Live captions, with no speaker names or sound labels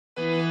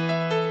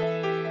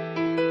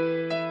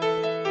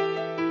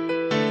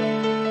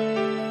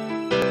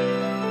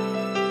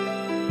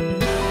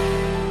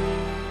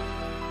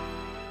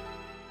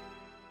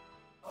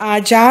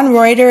John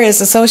Reuter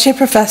is Associate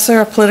Professor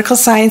of Political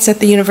Science at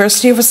the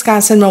University of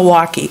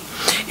Wisconsin-Milwaukee.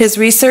 His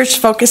research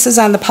focuses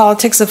on the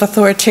politics of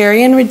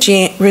authoritarian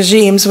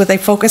regimes with a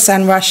focus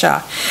on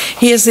Russia.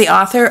 He is the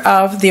author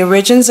of The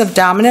Origins of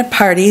Dominant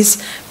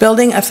Parties,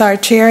 Building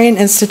Authoritarian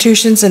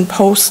Institutions in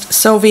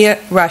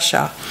Post-Soviet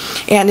Russia,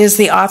 and is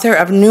the author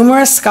of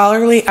numerous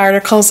scholarly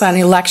articles on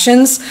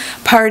elections,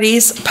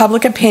 parties,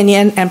 public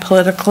opinion, and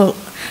political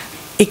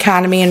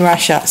economy in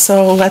Russia.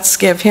 So let's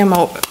give him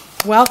a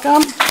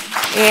welcome.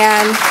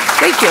 And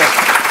thank you.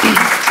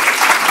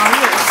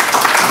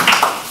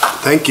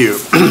 Thank you.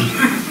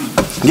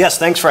 Yes,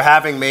 thanks for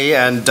having me.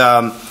 And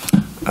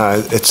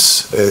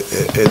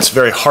it's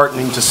very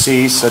heartening to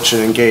see such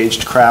an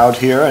engaged crowd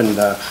here. And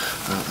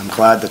I'm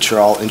glad that you're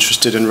all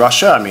interested in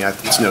Russia. I mean,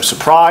 it's no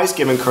surprise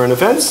given current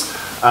events,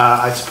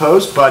 I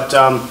suppose. But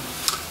I'm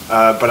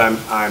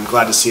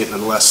glad to see it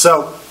nonetheless.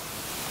 So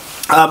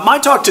my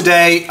talk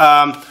today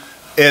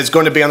is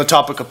going to be on the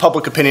topic of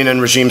public opinion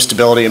and regime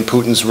stability in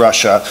Putin's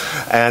Russia.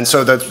 And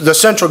so the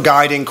central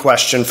guiding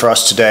question for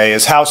us today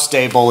is, how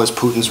stable is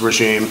Putin's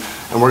regime?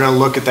 And we're going to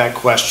look at that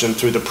question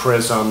through the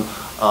prism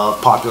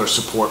of popular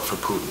support for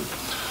Putin.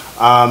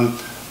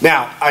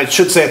 Now, I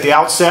should say at the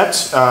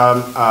outset,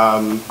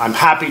 I'm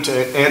happy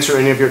to answer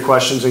any of your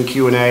questions in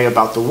Q&A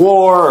about the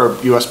war or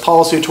U.S.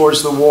 policy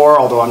towards the war,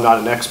 although I'm not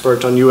an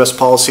expert on U.S.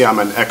 policy. I'm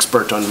an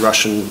expert on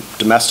Russian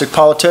domestic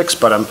politics,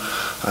 but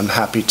I'm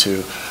happy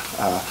to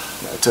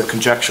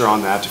conjecture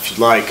on that if you'd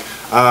like.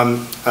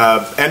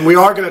 And we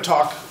are going to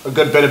talk a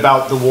good bit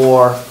about the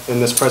war in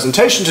this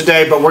presentation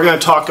today, but we're going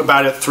to talk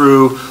about it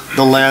through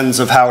the lens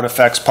of how it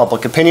affects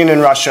public opinion in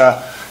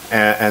Russia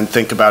and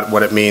think about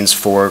what it means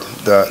for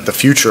the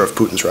future of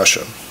Putin's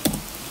Russia.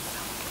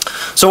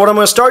 So what I'm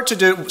going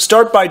to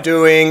start by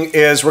doing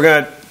is we're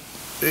going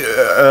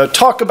to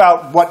talk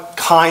about what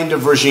kind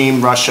of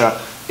regime Russia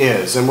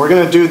is. And we're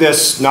going to do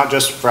this not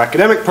just for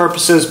academic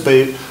purposes,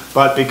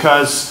 but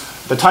because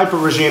the type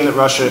of regime that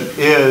Russia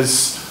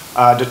is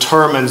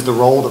determines the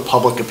role that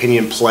public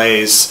opinion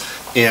plays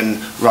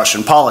in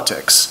Russian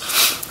politics.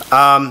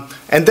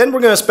 And then we're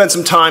going to spend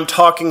some time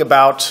talking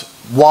about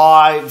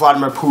why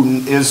Vladimir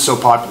Putin is so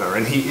popular.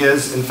 And he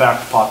is, in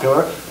fact,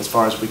 popular, as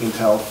far as we can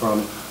tell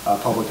from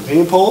public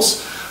opinion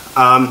polls.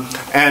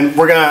 And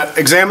we're going to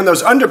examine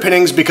those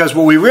underpinnings, because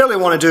what we really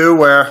want to do,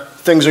 where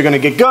things are going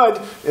to get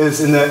good,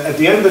 is at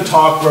the end of the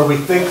talk where we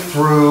think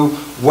through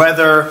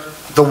whether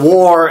the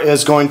war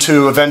is going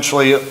to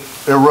eventually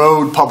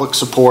erode public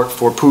support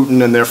for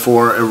Putin and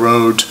therefore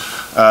erode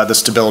the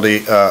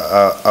stability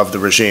of the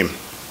regime.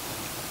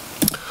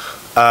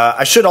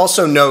 I should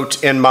also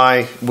note in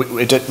my,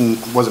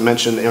 wasn't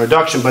mentioned in the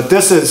introduction, but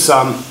this is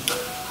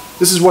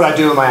what I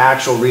do in my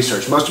actual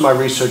research. Most of my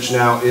research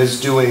now is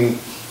doing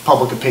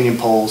public opinion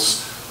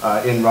polls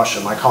in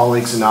Russia. My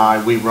colleagues and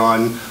I, we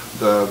run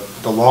the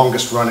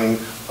longest running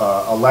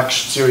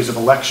series of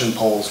election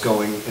polls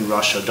going in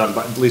Russia,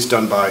 at least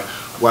done by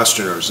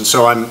Westerners. And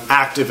so I'm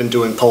active in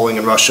doing polling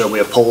in Russia. We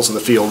have polls in the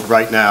field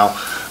right now.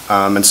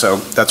 And so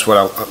that's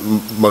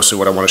mostly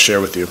what I want to share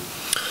with you.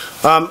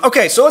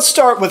 Okay, so let's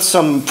start with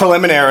some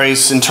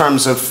preliminaries in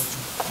terms of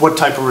what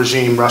type of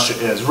regime Russia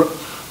is.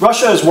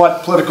 Russia is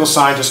what political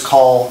scientists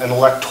call an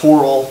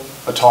electoral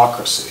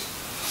autocracy.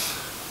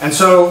 And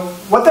so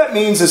what that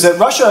means is that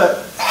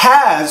Russia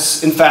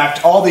has, in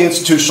fact, all the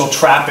institutional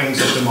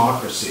trappings of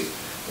democracy.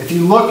 If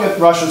you look at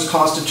Russia's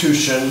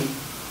constitution,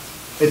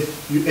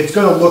 it's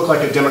going to look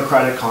like a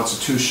democratic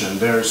constitution.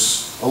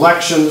 There's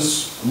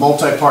elections, a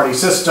multi-party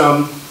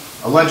system,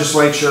 a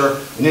legislature,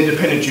 an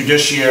independent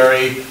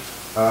judiciary,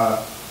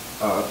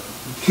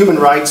 human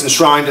rights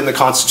enshrined in the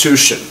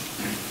Constitution.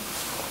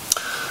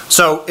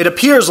 So it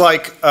appears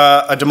like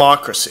a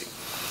democracy.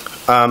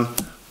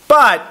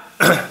 But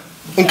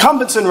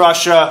incumbents in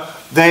Russia,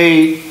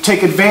 they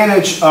take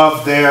advantage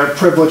of their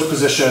privileged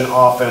position in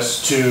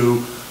office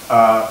to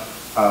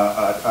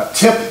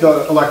tip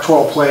the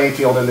electoral playing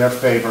field in their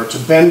favor, to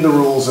bend the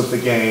rules of the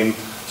game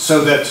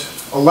so that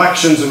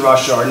elections in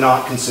Russia are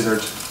not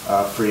considered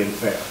free and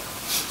fair.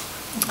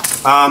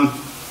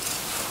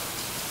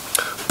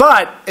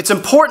 But it's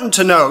important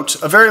to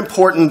note, a very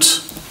important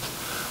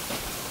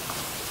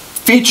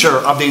feature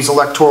of these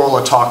electoral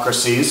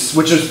autocracies,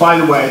 which is, by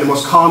the way, the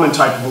most common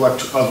type of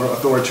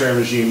authoritarian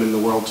regime in the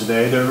world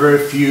today. There are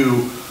very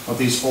few of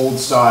these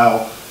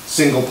old-style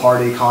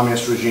single-party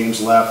communist regimes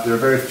left. There are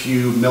very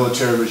few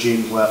military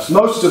regimes left.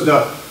 Most of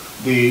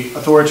the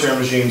authoritarian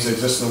regimes that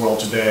exist in the world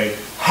today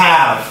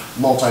have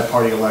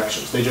multi-party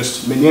elections. They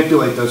just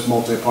manipulate those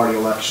multi-party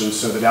elections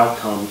so that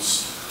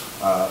outcomes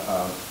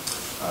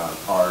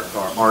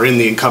are in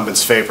the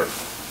incumbent's favor.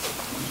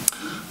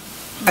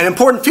 An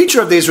important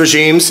feature of these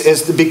regimes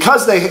is that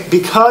because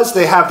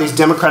they have these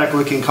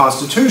democratic-looking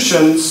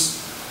constitutions,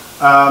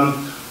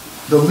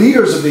 the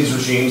leaders of these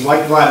regimes,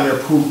 like Vladimir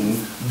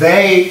Putin,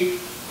 they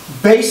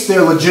base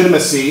their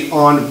legitimacy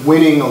on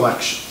winning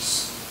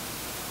elections.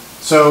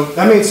 So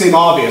that may seem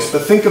obvious,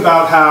 but think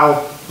about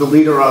how the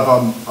leader of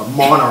a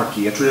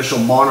monarchy, a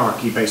traditional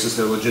monarchy, bases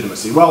their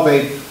legitimacy. Well,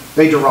 they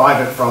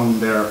derive it from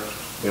their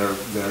their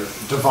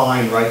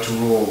divine right to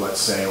rule,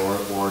 let's say,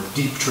 or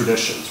deep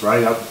traditions,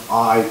 right?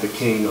 I, the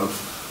king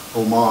of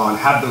Oman,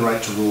 have the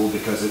right to rule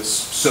because it's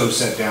so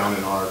set down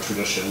in our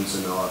traditions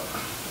and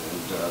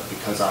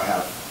because I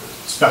have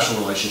a special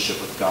relationship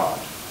with God.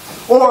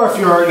 Or if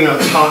you're,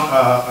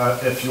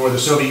 if you're the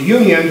Soviet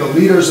Union, the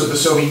leaders of the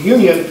Soviet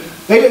Union,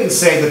 they didn't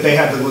say that they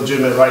had the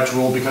legitimate right to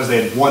rule because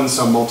they had won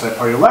some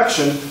multi-party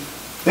election.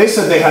 They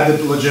said they had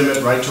the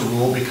legitimate right to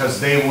rule because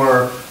they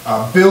were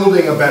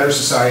building a better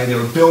society, they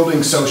were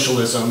building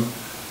socialism,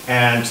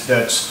 and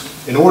that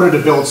in order to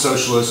build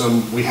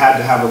socialism, we had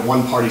to have a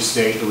one-party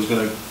state that was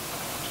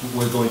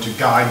going to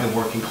guide the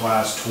working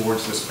class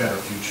towards this better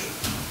future.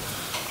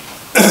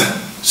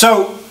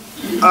 So,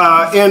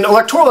 in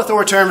electoral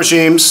authoritarian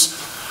regimes,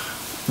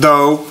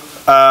 though,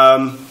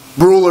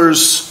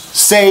 rulers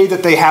say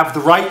that they have the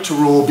right to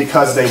rule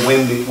because they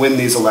win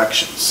these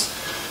elections.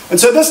 And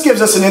so this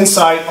gives us an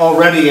insight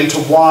already into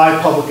why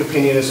public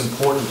opinion is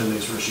important in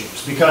these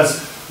regimes.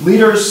 Because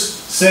leaders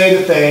say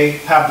that they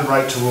have the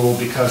right to rule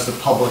because the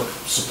public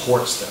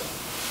supports them.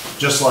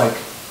 Just like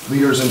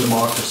leaders in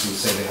democracies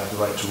say they have the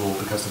right to rule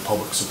because the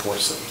public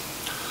supports them.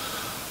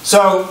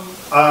 So,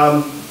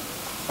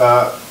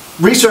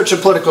 research in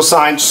political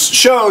science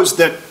shows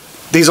that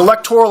these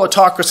electoral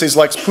autocracies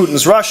like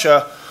Putin's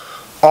Russia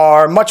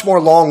are much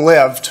more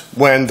long-lived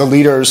when the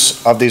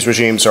leaders of these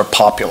regimes are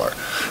popular.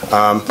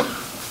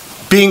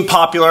 Being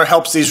popular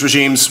helps these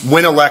regimes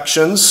win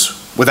elections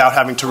without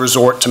having to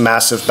resort to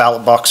massive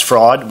ballot box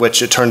fraud,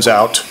 which it turns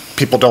out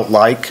people don't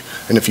like.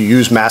 And if you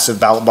use massive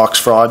ballot box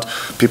fraud,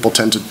 people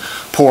tend to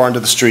pour onto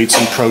the streets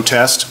and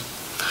protest.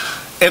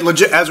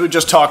 As we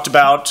just talked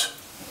about,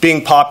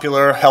 being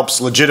popular helps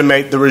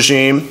legitimate the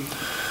regime.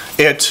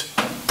 It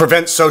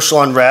prevents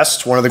social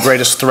unrest. One of the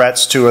greatest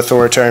threats to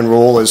authoritarian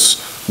rule is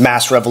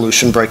mass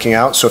revolution breaking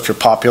out. So if you're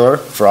popular,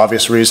 for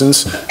obvious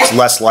reasons, it's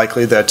less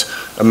likely that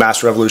a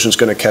mass revolution is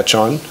going to catch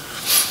on.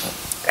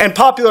 And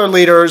popular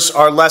leaders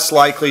are less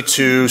likely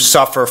to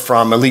suffer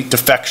from elite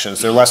defections.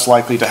 They're less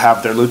likely to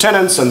have their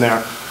lieutenants and their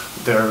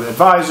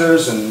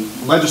advisors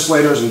and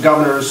legislators and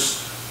governors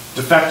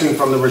defecting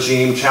from the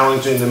regime,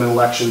 challenging them in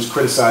elections,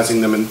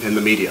 criticizing them in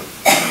the media.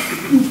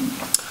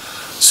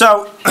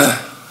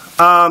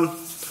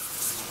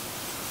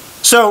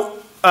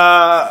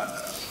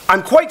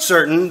 I'm quite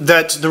certain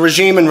that the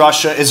regime in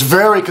Russia is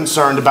very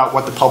concerned about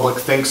what the public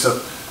thinks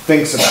about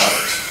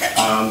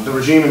it. The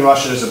regime in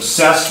Russia is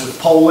obsessed with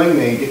polling.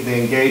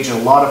 They engage in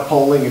a lot of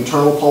polling,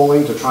 internal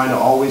polling, to trying to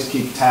always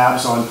keep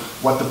tabs on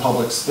what the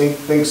public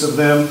thinks of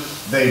them.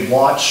 They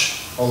watch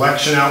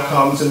election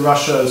outcomes in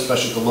Russia,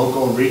 especially at the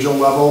local and regional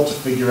level, to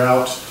figure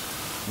out,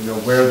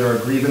 where there are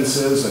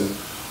grievances and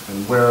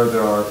where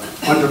there are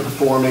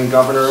underperforming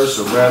governors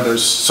or where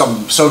there's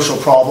some social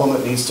problem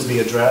that needs to be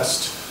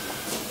addressed.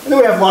 And then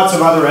we have lots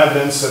of other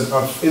evidence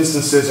of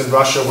instances in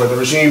Russia where the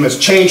regime has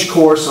changed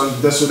course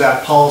on this or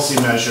that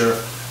policy measure,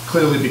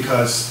 clearly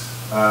because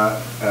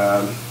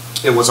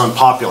it was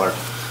unpopular.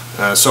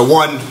 So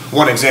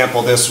one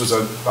example of this was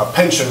a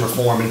pension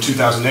reform in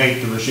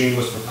 2008. The regime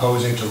was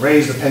proposing to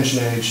raise the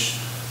pension age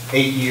by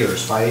 8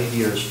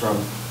 years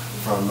from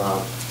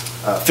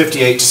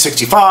 58 to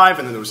 65,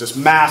 and then there was this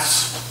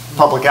mass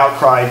public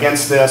outcry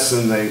against this,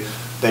 and they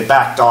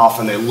backed off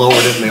and they lowered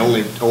it, and they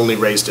only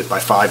raised it by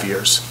 5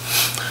 years.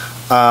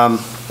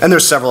 And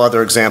there's several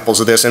other examples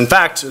of this. In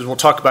fact, as we'll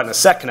talk about in a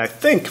second, I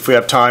think, if we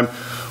have time,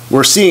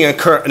 we're seeing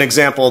an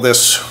example of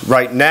this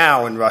right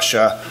now in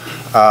Russia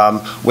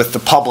with the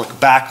public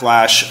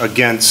backlash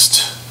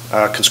against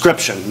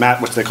conscription,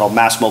 which they call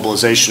mass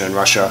mobilization in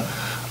Russia,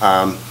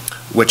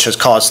 which has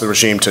caused the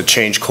regime to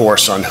change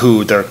course on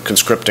who they're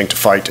conscripting to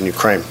fight in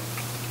Ukraine.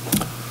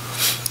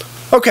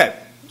 Okay,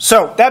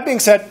 so that being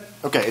said,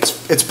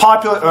 it's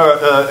popular.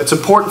 It's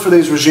important for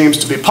these regimes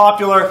to be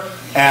popular.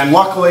 And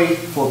luckily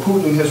for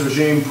Putin and his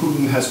regime,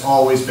 Putin has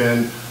always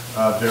been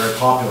very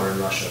popular in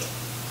Russia.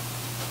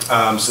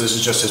 So this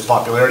is just his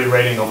popularity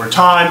rating over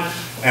time.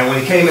 And when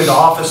he came into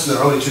office in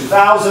the early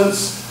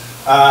 2000s,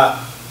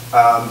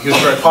 he was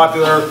very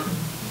popular,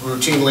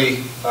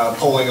 routinely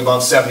polling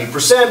above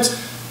 70%.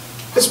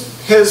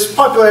 His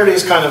popularity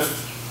has kind of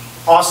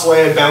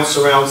oscillated, bounced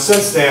around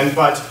since then,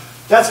 but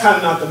that's kind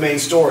of not the main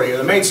story.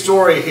 The main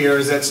story here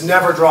is that it's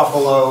never dropped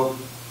below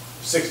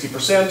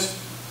 60%.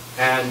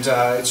 And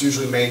it's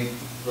usually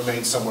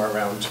remained somewhere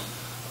around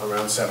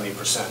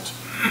 70%.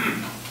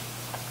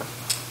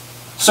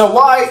 So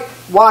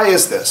why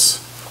is this?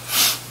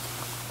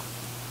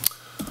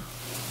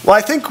 Well,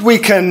 I think we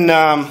can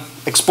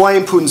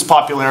explain Putin's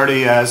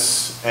popularity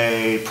as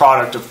a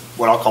product of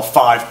what I'll call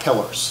 5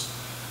 pillars.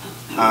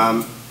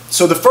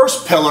 So the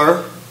first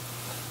pillar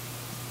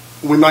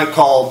we might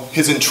call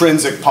his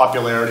intrinsic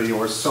popularity,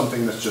 or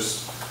something that's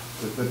just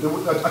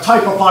a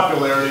type of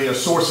popularity, a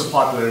source of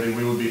popularity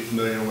we would be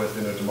familiar with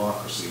in a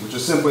democracy, which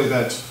is simply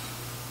that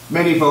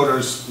many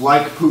voters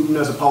like Putin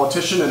as a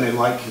politician and they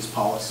like his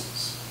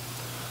policies.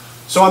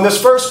 So on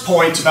this first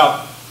point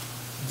about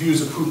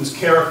views of Putin's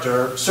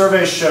character,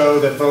 surveys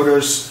show that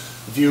voters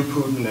view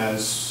Putin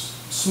as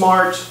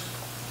smart,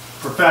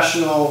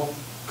 professional,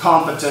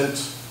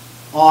 competent,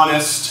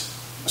 honest,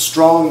 a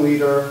strong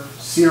leader,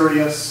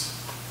 serious.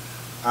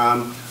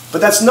 But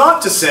that's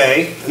not to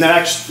say, and that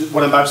actually,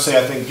 what I'm about to say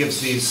I think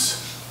gives these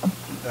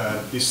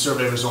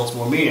survey results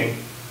more meaning,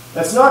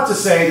 that's not to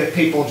say that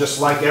people just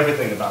like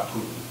everything about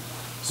Putin.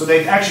 So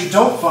they actually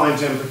don't find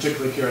him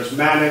particularly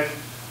charismatic.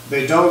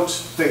 They don't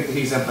think that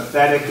he's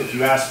empathetic. If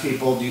you ask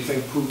people, do you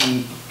think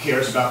Putin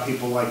cares about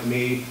people like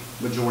me?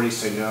 Majority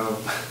say no.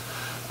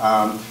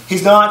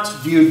 He's not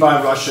viewed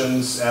by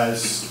Russians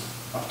as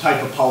a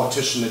type of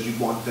politician that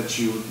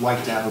you'd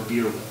like to have a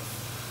beer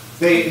with.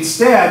 They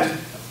instead,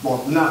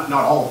 well, not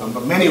all of them,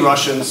 but many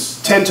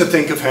Russians tend to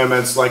think of him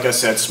as, like I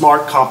said,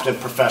 smart,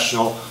 competent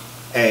professional,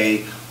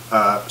 a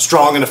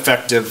strong and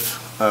effective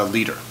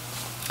leader.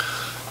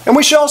 And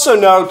we should also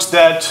note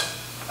that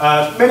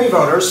many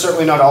voters,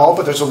 certainly not all,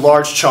 but there's a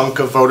large chunk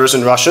of voters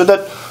in Russia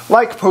that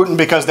like Putin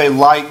because they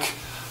like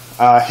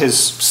his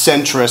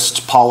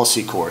centrist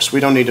policy course.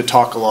 We don't need to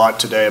talk a lot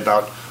today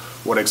about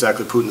what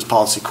exactly Putin's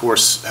policy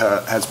course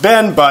has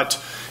been,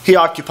 but he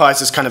occupies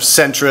this kind of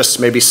centrist,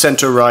 maybe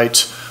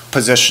center-right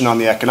position on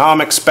the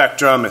economic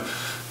spectrum.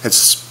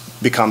 It's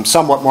become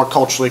somewhat more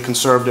culturally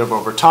conservative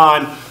over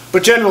time.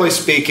 But generally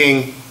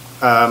speaking,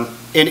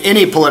 in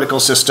any political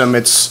system,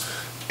 it's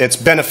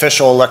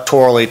beneficial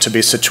electorally to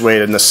be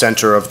situated in the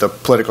center of the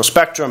political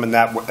spectrum, and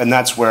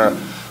that's where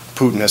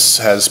Putin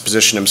has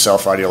positioned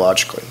himself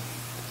ideologically.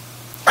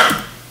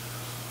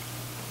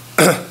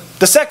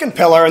 The second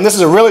pillar, and this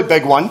is a really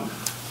big one,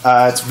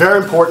 it's very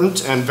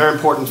important and very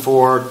important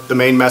for the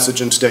main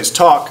message in today's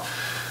talk,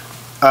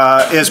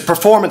 is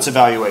performance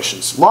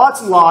evaluations.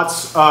 Lots and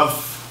lots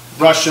of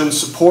Russians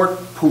support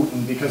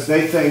Putin because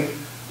they think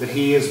that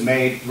he has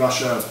made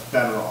Russia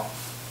better off.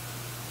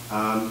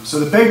 So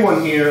the big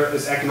one here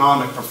is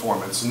economic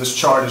performance, and this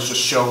chart is just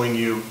showing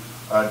you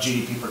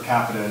GDP per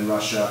capita in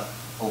Russia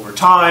over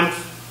time.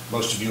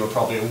 Most of you are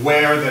probably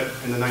aware that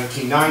in the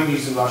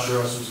 1990s in Russia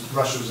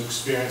was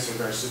experiencing a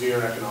very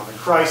severe economic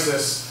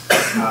crisis,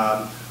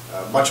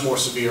 much more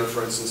severe,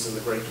 for instance, than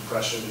the Great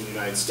Depression in the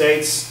United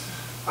States.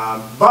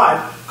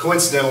 But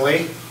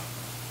coincidentally,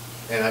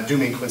 and I do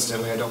mean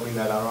coincidentally, I don't mean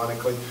that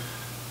ironically,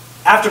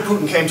 after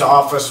Putin came to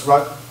office,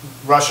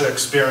 Russia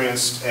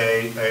experienced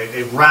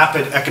a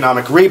rapid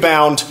economic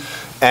rebound,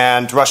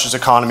 and Russia's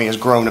economy has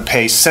grown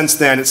apace since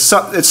then. It's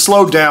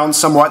slowed down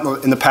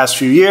somewhat in the past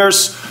few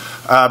years,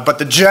 but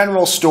the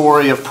general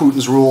story of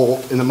Putin's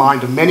rule in the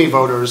mind of many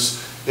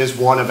voters is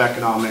one of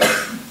economic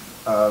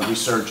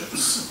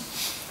resurgence.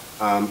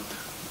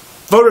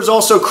 Voters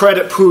also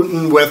credit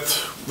Putin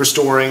with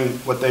restoring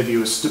what they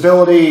view as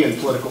stability and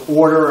political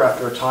order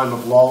after a time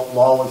of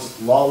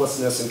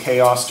lawlessness and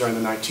chaos during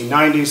the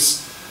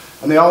 1990s.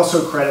 And they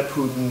also credit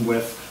Putin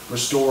with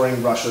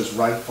restoring Russia's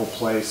rightful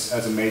place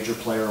as a major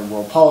player in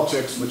world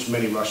politics, which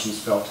many Russians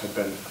felt had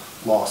been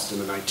lost in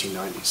the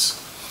 1990s.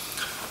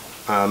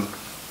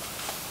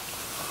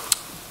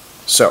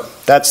 So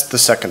that's the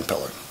second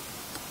pillar.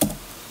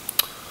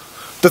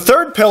 The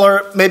third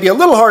pillar may be a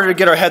little harder to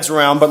get our heads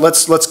around, but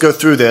let's go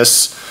through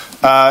this,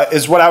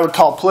 is what I would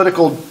call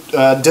political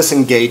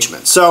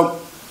disengagement. So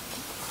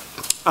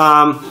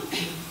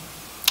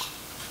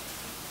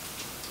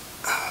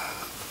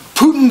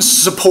Putin's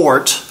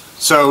support,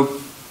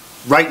 so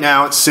right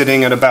now it's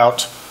sitting at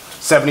about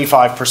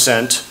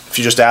 75%. If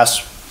you just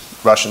ask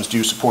Russians, do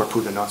you support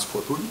Putin or not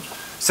support Putin?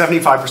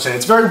 75%.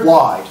 It's very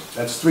wide.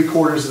 That's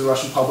 3/4 of the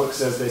Russian public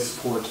says they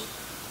support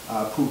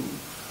Putin.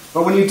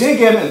 But when you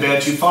dig in a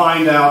bit, you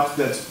find out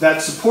that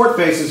that support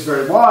base is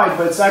very wide,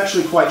 but it's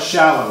actually quite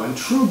shallow. And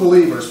true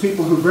believers,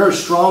 people who very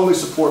strongly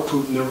support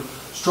Putin, they're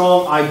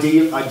strong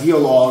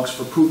ideologues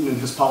for Putin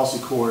and his policy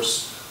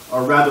course,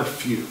 are rather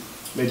few,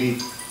 maybe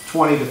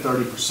 20 to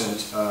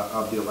 30%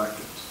 of the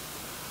electorate.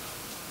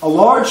 A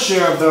large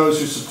share of those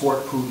who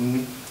support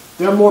Putin,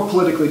 they're more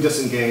politically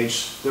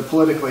disengaged, they're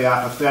politically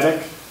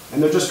apathetic,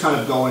 and they're just kind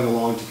of going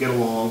along to get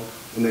along,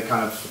 and they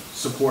kind of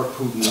support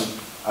Putin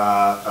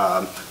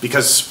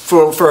because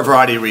for a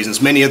variety of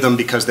reasons. Many of them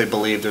because they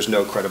believe there's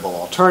no credible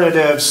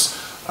alternatives,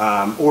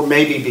 or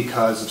maybe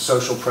because of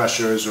social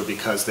pressures, or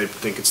because they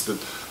think it's the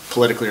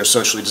politically or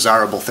socially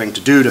desirable thing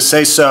to do to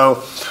say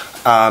so.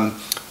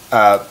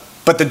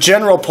 But the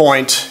general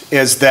point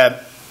is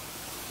that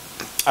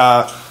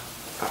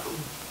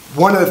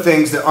one of the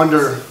things that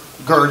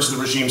undergirds the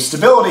regime's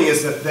stability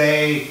is that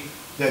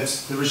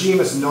the regime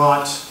has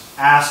not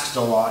asked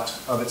a lot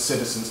of its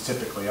citizens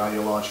typically,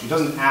 ideologically. It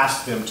doesn't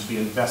ask them to be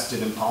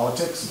invested in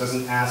politics. It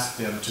doesn't ask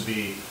them to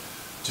be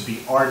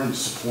ardent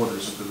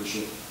supporters of the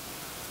regime.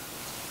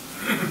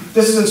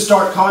 This is in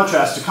stark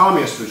contrast to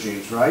communist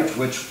regimes, right,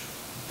 which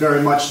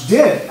very much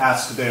did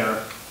ask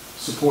their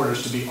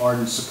supporters to be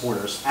ardent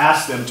supporters,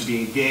 asked them to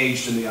be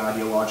engaged in the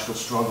ideological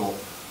struggle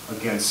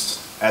against,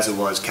 as it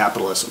was,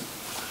 capitalism.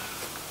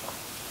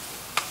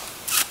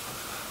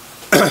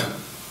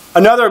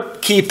 Another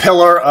key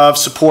pillar of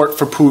support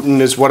for Putin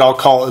is what I'll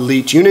call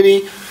elite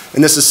unity,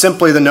 and this is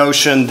simply the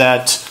notion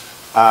that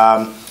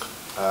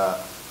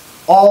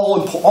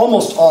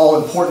almost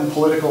all important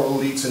political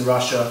elites in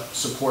Russia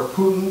support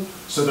Putin,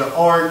 so there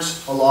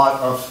aren't a lot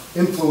of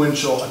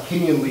influential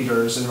opinion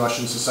leaders in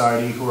Russian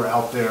society who are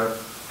out there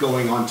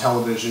going on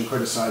television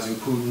criticizing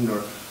Putin,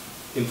 or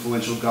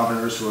influential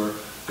governors who are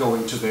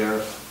going to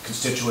their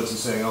constituents and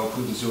saying, oh,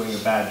 Putin's doing a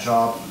bad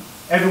job.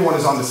 Everyone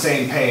is on the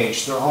same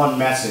page. They're on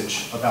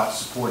message about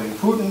supporting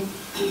Putin.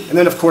 And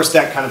then, of course,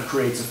 that kind of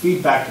creates a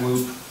feedback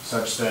loop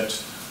such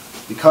that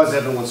because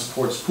everyone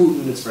supports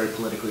Putin, it's very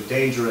politically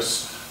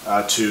dangerous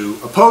to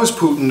oppose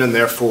Putin, and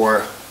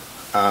therefore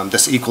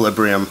this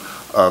equilibrium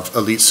of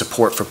elite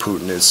support for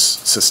Putin is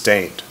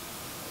sustained.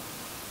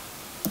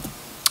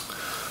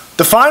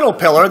 The final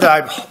pillar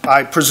that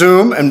I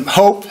presume and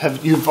hope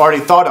you've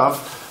already thought of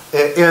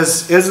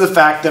is the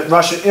fact that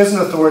Russia is an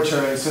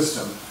authoritarian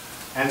system.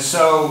 And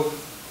so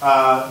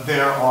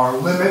there are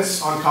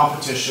limits on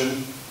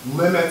competition,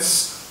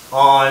 limits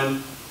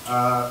on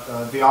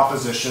the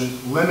opposition,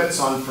 limits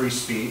on free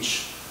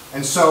speech.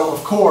 And so,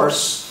 of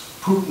course,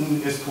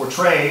 Putin is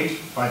portrayed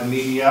by the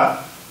media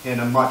in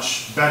a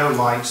much better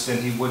light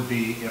than he would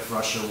be if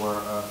Russia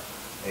were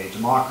a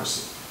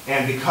democracy.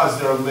 And because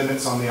there are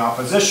limits on the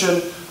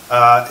opposition,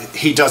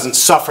 he doesn't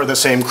suffer the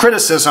same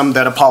criticism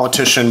that a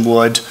politician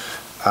would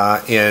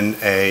in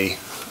a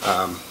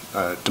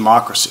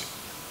democracy.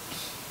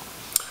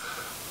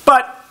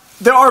 But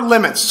there are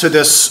limits to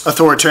this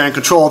authoritarian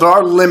control. There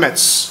are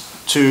limits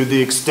to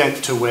the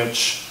extent to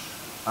which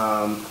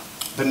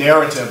the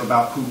narrative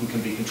about Putin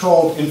can be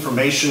controlled,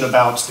 information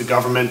about the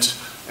government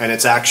and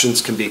its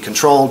actions can be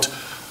controlled,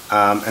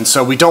 and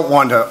so we don't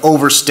want to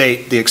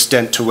overstate the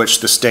extent to which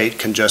the state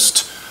can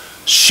just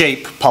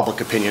shape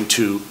public opinion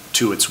to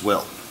its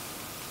will.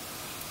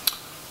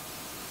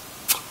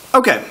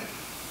 Okay.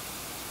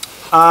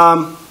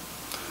 Now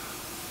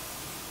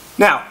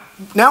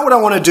what I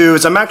want to do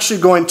is I'm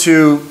actually going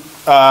to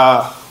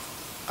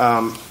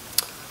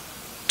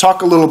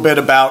talk a little bit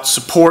about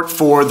support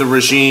for the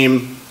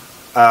regime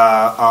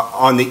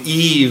on the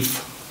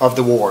eve of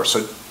the war,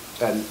 so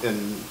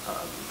in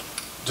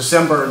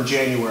December and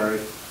January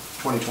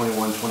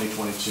 2021,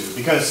 2022,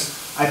 because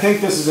I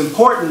think this is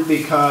important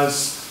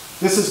because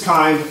this is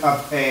kind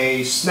of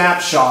a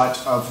snapshot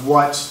of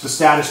what the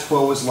status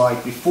quo was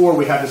like before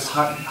we had this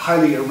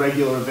highly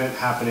irregular event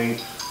happening,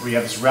 where you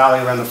have this rally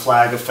around the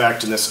flag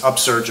effect and this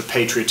upsurge of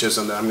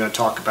patriotism that I'm going to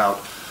talk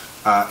about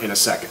in a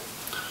second.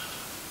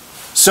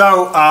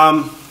 So,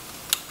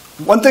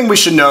 one thing we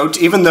should note,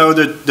 even though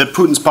that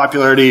Putin's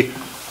popularity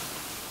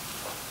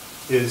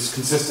is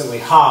consistently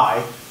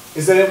high,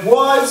 is that it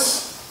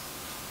was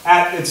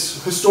at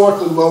its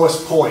historically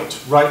lowest point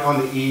right on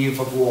the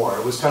eve of war.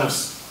 It was kind of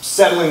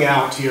settling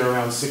out here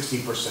around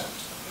 60%.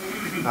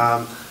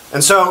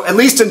 And so, at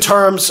least in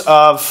terms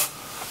of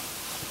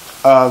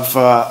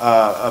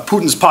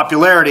Putin's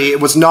popularity, it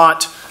was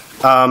not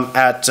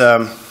at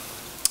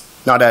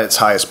its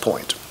highest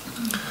point.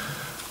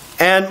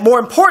 And more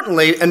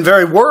importantly, and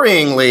very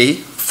worryingly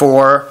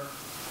for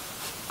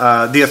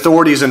the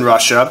authorities in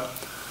Russia,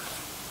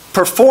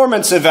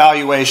 performance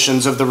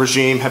evaluations of the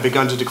regime have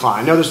begun to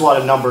decline. I know there's a lot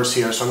of numbers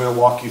here, so I'm going to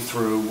walk you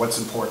through what's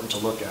important to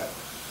look at.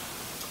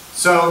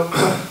 So,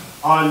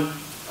 on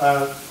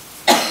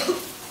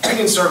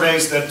opinion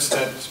surveys that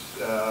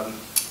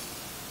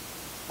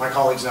my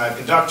colleagues and I have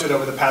conducted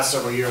over the past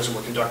several years, and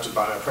were conducted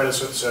by my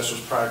predecessors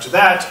prior to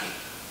that,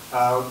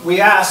 we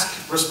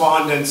asked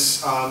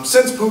respondents,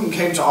 since Putin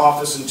came to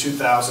office in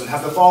 2000,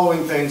 have the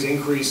following things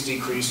increased,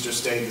 decreased, or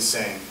stayed the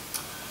same?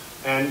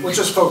 And we'll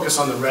just focus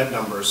on the red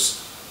numbers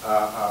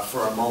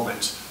for a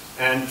moment.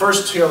 And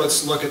first here,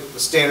 let's look at the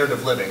standard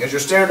of living. Has your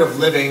standard of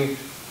living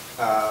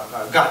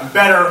gotten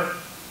better,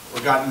 or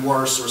gotten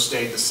worse, or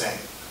stayed the same?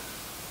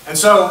 And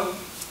so,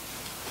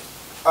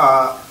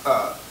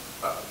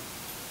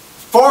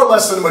 far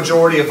less than a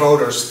majority of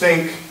voters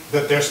think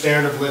that their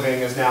standard of living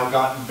has now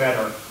gotten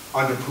better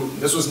under Putin.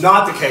 This was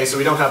not the case, so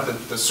we don't have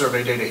the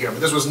survey data here,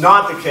 but this was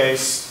not the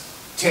case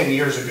 10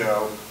 years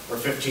ago or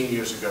 15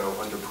 years ago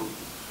under Putin.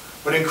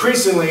 But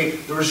increasingly,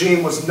 the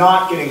regime was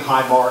not getting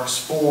high marks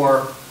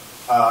for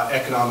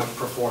economic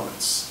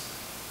performance.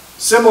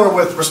 Similar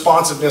with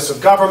responsiveness of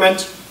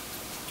government,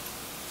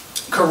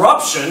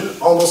 corruption,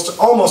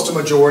 almost a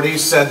majority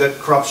said that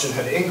corruption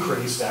had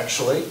increased,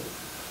 actually.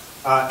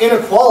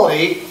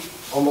 Inequality,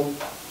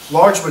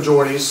 large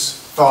majorities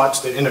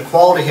thought that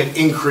inequality had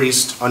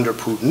increased under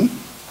Putin.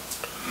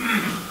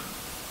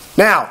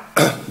 Now,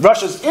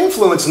 Russia's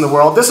influence in the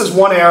world, this is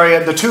one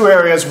area, the two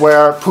areas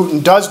where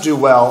Putin does do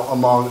well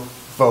among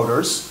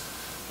voters,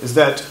 is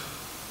that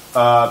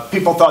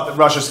people thought that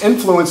Russia's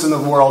influence in the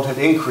world had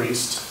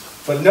increased,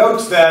 but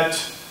note that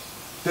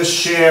this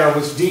share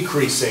was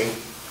decreasing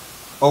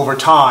over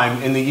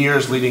time in the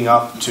years leading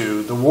up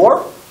to the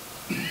war.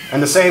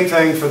 And the same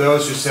thing for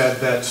those who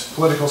said that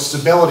political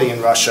stability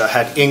in Russia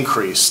had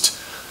increased.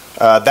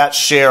 That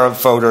share of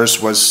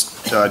voters was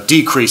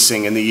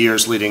decreasing in the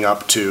years leading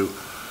up to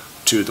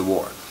the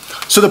war.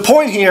 So the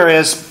point here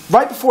is,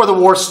 right before the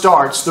war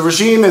starts, the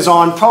regime is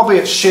on probably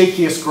its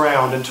shakiest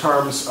ground in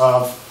terms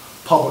of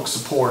public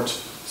support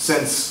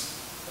since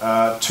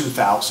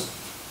 2000.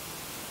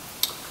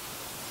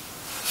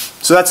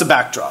 So that's the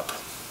backdrop.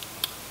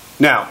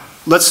 Now,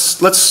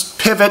 let's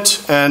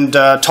pivot and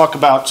talk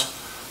about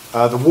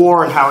the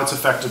war and how it's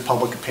affected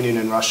public opinion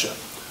in Russia.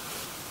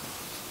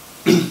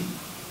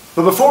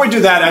 But before we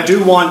do that, I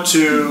do want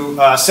to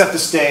set the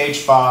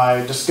stage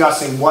by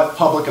discussing what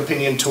public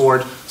opinion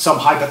toward some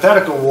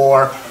hypothetical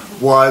war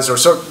was, or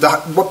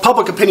what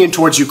public opinion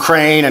towards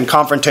Ukraine and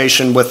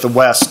confrontation with the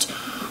West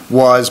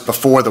was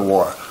before the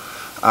war.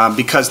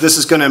 Because this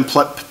is going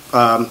to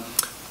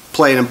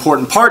play an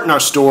important part in our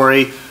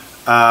story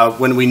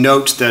when we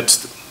note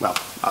that, well,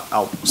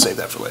 I'll save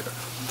that for later.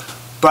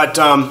 But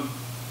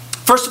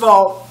first of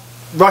all,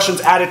 Russians'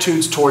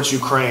 attitudes towards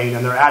Ukraine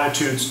and their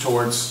attitudes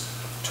towards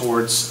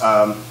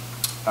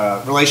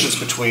relations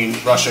between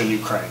Russia and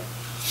Ukraine.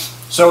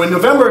 So in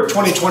November of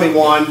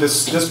 2021,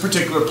 this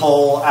particular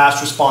poll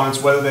asked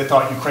respondents whether they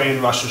thought Ukraine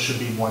and Russia should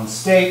be one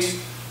state,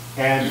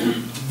 and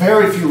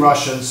very few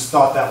Russians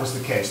thought that was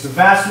the case. The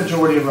vast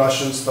majority of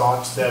Russians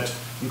thought that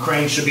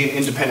Ukraine should be an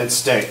independent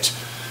state.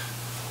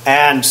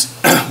 And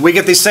we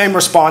get these same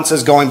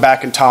responses going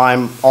back in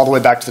time, all the way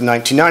back to the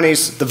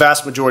 1990s. The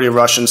vast majority of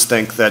Russians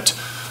think that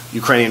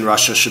Ukraine and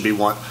Russia should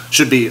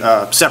be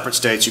separate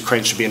states.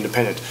 Ukraine should be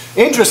independent.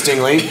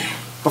 Interestingly,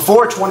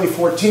 before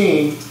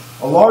 2014,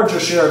 a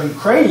larger share of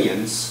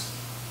Ukrainians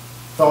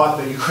thought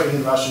that Ukraine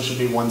and Russia should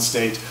be one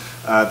state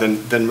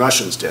than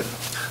Russians did.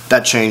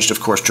 That changed, of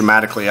course,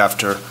 dramatically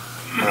after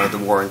the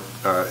war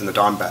in the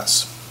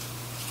Donbass.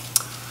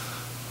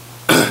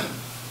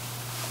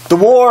 The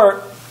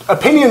war,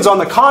 opinions on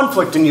the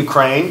conflict in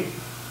Ukraine.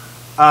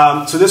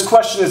 So this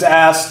question is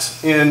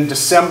asked in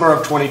December of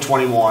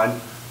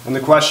 2021. And the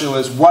question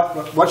was,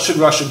 what should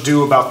Russia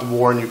do about the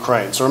war in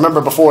Ukraine? So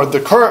remember, before the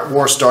current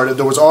war started,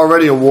 there was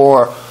already a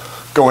war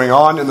going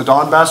on in the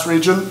Donbass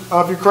region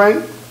of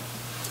Ukraine.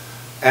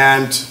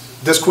 And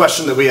this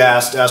question that we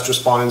asked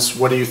respondents,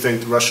 what do you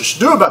think Russia should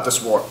do about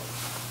this war?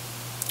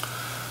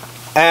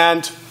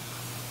 And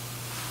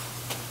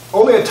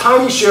only a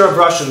tiny share of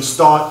Russians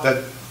thought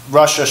that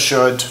Russia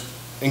should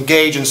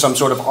engage in some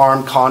sort of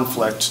armed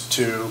conflict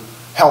to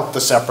help the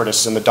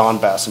separatists in the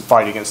Donbass and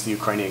fight against the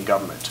Ukrainian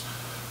government.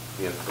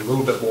 A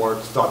little bit more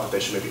thought that they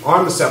should maybe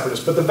arm the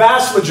separatists, but the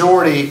vast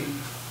majority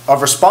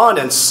of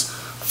respondents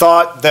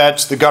thought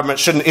that the government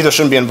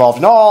shouldn't be involved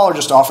at all, or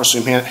just offer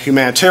some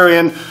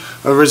humanitarian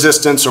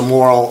resistance or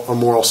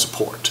moral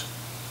support.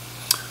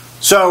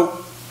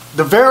 So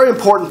the very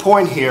important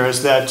point here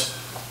is that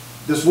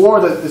this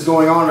war that is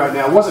going on right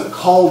now wasn't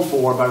called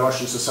for by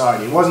Russian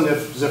society. It wasn't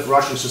as if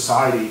Russian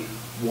society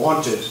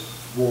wanted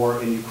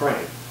war in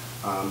Ukraine,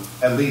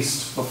 at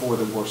least before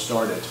the war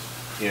started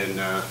in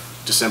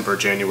December,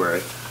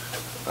 January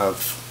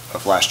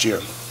of last year.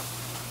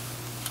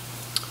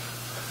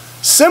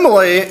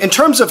 Similarly, in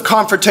terms of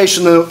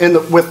confrontation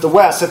with the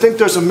West, I think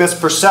there's a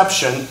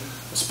misperception,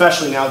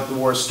 especially now that the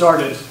war has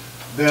started,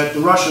 that the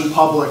Russian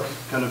public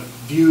kind of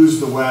views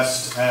the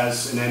West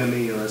as an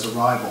enemy or as a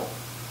rival.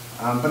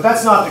 But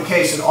that's not the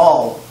case at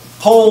all.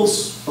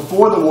 Polls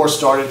before the war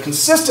started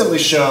consistently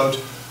showed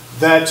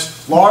that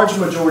large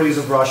majorities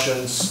of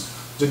Russians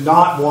did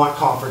not want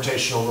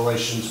confrontational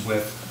relations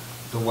with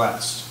the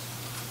West.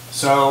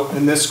 So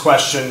in this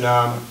question,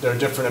 there are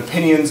different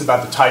opinions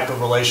about the type of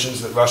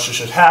relations that Russia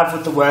should have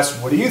with the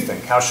West. What do you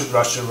think? How should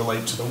Russia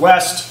relate to the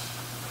West?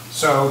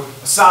 So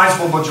a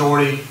sizable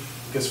majority,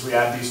 I guess if we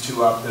add these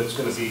two up, that's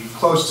going to be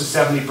close to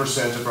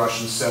 70% of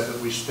Russians said that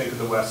we should think of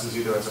the West as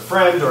either as a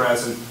friend or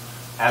as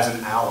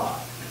an ally.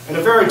 And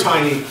a very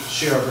tiny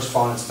share of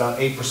respondents, about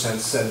 8%,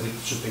 said we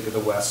should think of the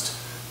West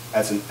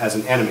as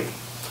an enemy.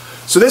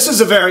 So this is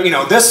a very,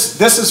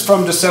 this is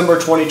from December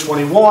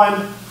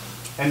 2021.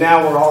 And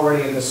now we're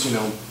already in this,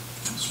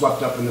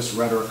 swept up in this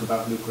rhetoric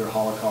about nuclear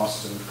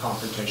holocaust and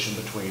confrontation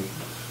between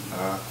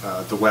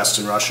the West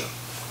and Russia.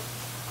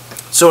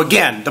 So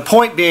again, the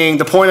point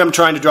I'm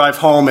trying to drive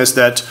home is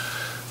that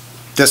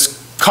this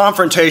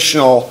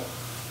confrontational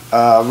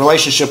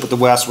relationship with the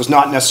West was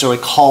not necessarily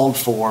called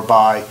for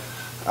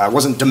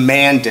wasn't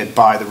demanded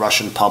by the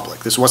Russian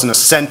public. This wasn't a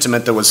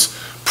sentiment that was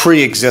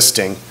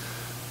pre-existing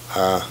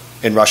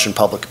in Russian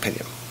public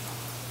opinion.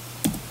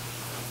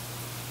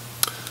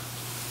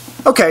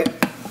 Okay,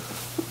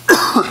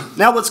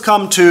 now let's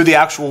come to the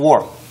actual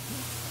war.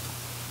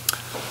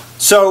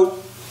 So,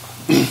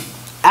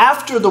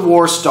 after the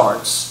war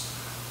starts,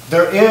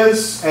 there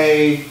is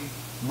a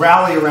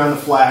rally around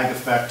the flag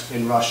effect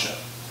in Russia.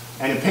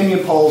 And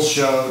opinion polls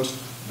showed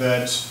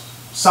that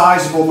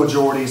sizable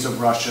majorities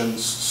of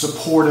Russians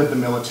supported the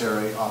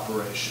military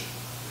operation.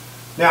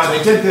 Now,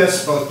 they did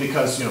this both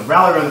because,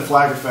 rally around the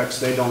flag effects,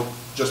 they don't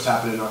just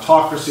happen in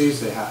autocracies,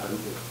 they happen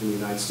in the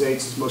United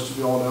States, as most of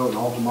you all know, in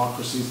all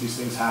democracies, these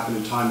things happen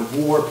in time of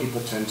war.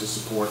 People tend to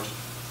support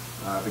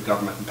the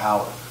government in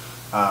power.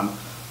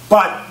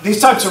 But these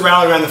types of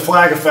rally around the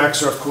flag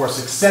effects are, of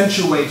course,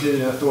 accentuated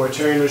in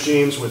authoritarian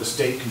regimes where the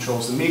state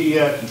controls the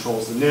media,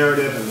 controls the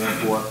narrative, and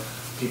therefore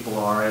people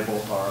are able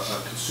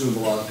to consume a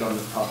lot of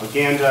government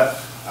propaganda,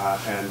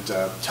 and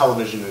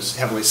television is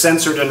heavily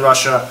censored in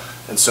Russia,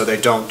 and so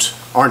they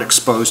aren't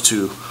exposed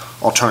to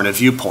alternative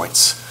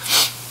viewpoints.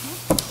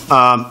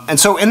 And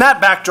so in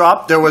that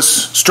backdrop, there was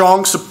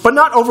strong but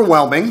not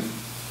overwhelming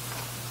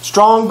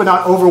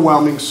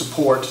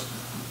support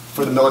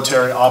for the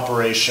military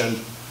operation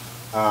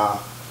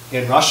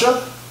in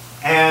Russia.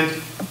 And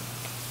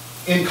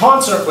in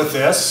concert with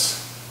this,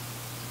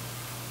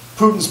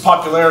 Putin's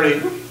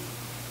popularity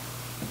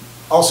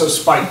also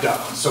spiked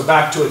up. So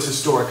back to its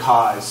historic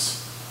highs.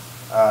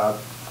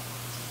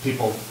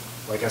 People,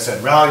 like I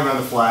said, rallying around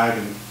the flag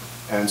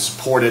and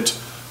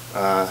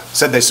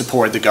said they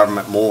supported the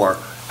government more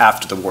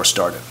after the war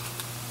started.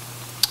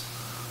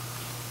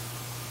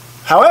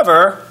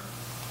 However,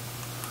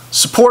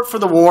 support for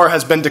the war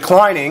has been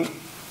declining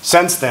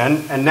since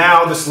then, and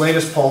now this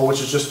latest poll,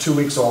 which is just 2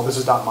 weeks old, this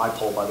is not my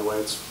poll, by the way,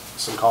 it's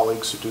some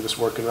colleagues who do this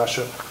work in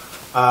Russia,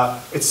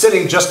 it's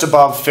sitting just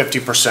above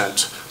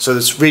 50%. So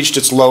it's reached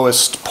its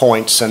lowest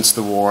point since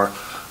the war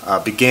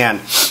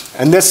began.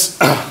 And this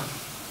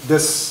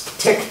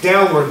tick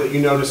downward that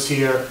you notice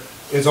here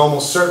is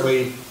almost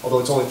certainly, although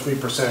it's only 3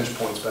 percentage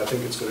points, but I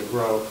think it's going to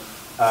grow,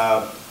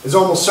 is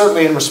almost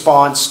certainly in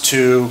response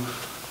to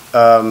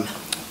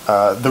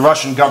the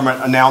Russian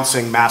government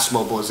announcing mass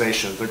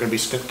mobilization. They're going to be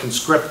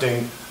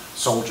conscripting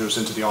soldiers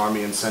into the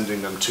army and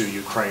sending them to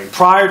Ukraine.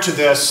 Prior to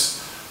this,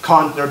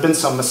 there have been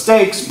some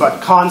mistakes,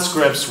 but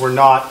conscripts were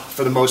not,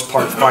 for the most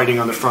part, fighting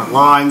on the front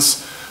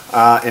lines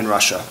in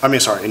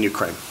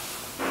Ukraine.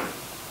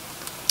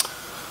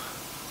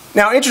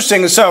 Now,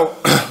 interesting, so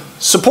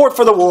support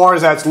for the war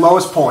is at its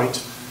lowest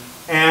point,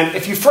 and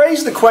if you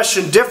phrase the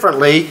question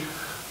differently,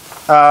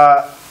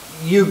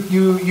 you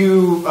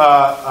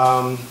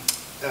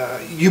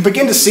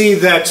begin to see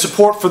that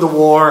support for the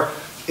war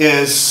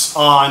is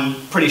on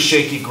pretty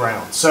shaky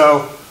ground.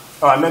 So,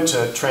 I meant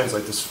to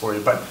translate this for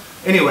you, but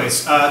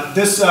anyways,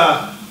 this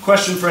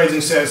question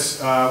phrasing says,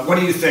 what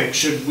do you think?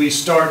 Should we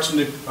start,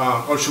 should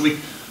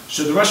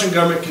the Russian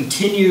government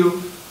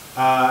continue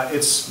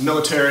its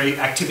military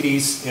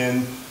activities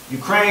in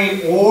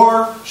Ukraine,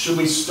 or should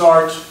we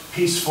start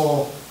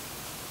peaceful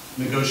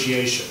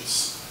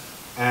negotiations?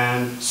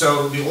 And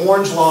so the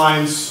orange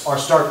lines are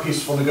start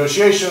peaceful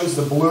negotiations,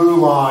 the blue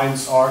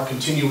lines are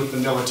continue with the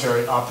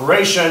military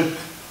operation,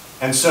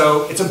 and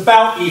so it's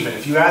about even.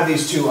 If you add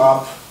these two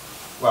up,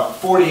 well,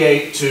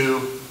 48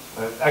 to,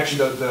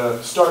 actually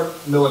the start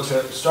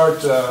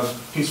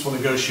peaceful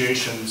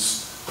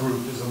negotiations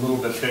group is a little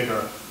bit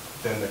bigger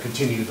than the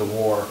continue the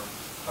war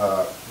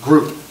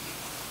group.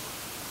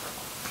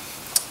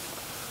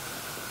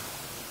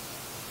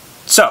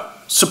 So,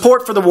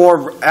 support for the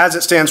war as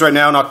it stands right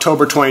now in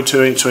October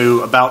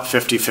 2022, about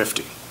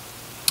 50-50.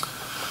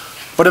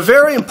 But a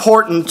very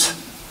important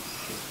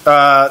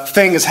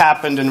thing has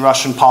happened in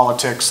Russian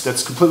politics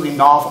that's completely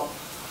novel.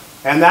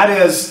 And that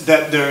is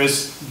that there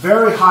is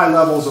very high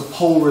levels of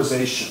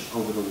polarization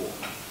over the war.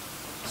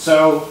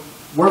 So,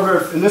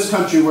 in this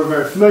country, we're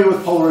very familiar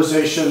with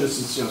polarization. This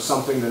is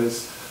something that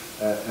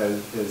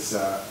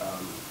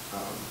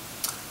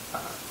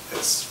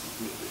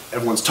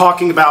everyone's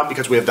talking about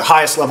because we have the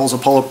highest levels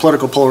of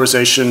political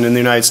polarization in the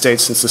United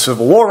States since the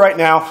Civil War right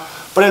now.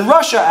 But in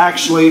Russia,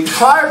 actually,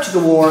 prior to the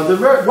war, there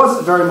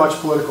wasn't very much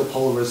political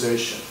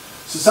polarization.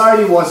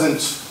 Society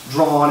wasn't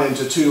drawn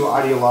into two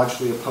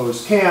ideologically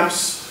opposed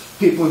camps.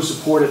 People who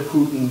supported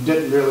Putin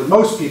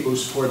most people who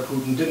supported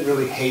Putin didn't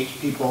really hate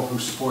people who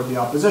supported the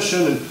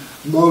opposition, and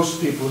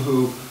most people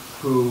who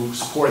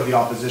supported the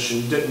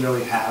opposition didn't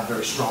really have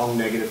very strong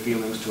negative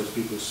feelings towards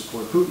people who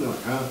supported Putin. They're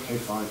like, oh, okay,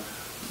 fine.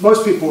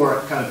 Most people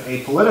were kind of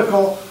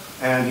apolitical,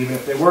 and even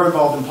if they were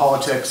involved in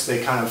politics,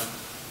 they kind of,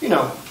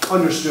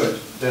 understood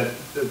that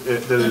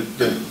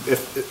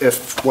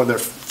if one of their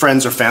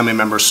friends or family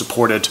members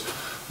supported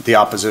the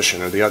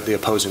opposition or the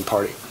opposing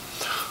party.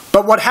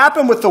 But what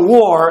happened with the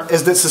war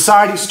is that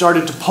society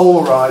started to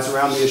polarize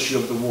around the issue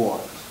of the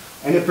war,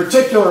 and in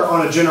particular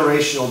on a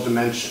generational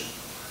dimension.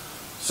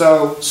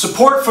 So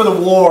support for the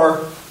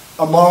war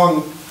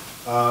among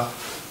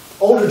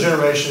older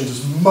generations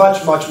is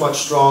much, much, much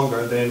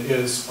stronger than it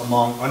is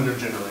among under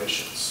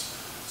generations.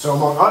 So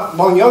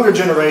among younger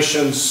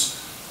generations,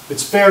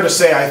 it's fair to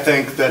say, I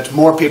think, that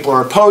more people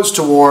are opposed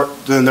to war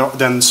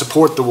than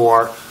support the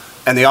war,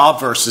 and the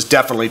obverse is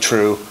definitely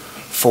true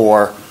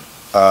for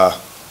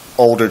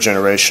older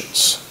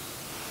generations.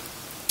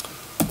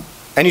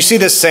 And you see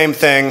this same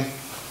thing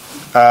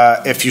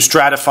if you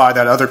stratify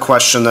that other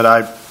question that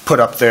I put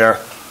up there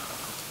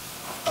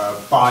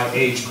by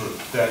age group,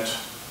 that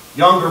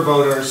younger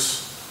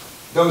voters,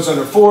 those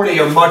under 40,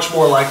 are much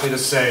more likely to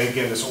say,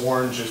 again, this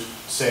orange is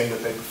saying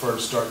that they prefer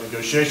to start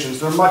negotiations,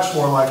 they're much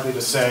more likely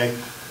to say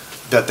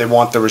that they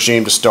want the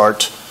regime to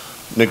start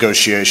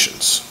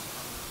negotiations.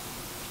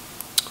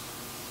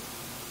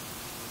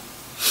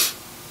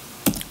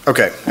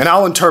 Okay, and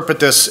I'll interpret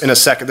this in a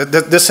second.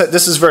 This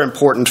is very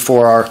important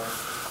for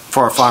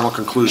our final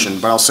conclusion,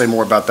 but I'll say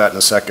more about that in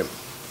a second.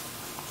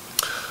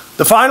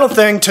 The final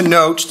thing to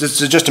note,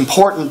 this is just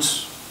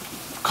important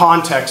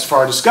context for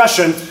our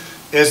discussion,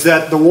 is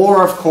that the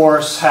war, of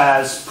course,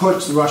 has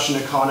put the Russian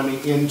economy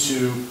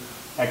into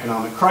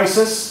economic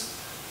crisis.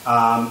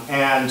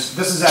 And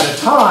this is at a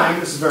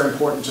time, this is very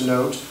important to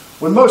note,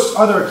 when most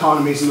other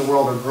economies in the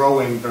world are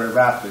growing very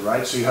rapidly,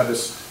 right? So you have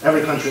this,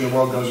 every country in the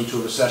world goes into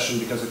a recession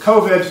because of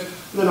COVID,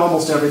 and then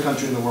almost every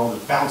country in the world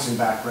is bouncing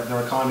back, their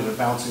economies are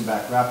bouncing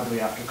back rapidly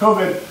after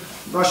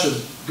COVID.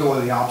 Russia's going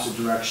in the opposite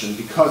direction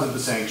because of the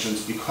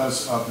sanctions,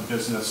 because of the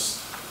business,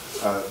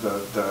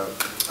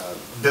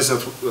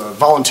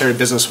 voluntary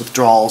business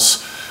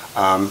withdrawals.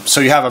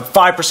 So you have a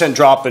 5%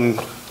 drop in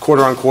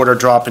quarter-on-quarter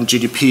drop in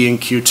GDP in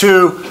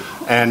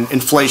Q2 and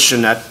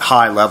inflation at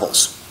high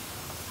levels.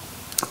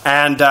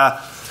 And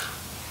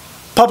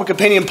public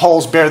opinion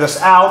polls bear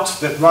this out,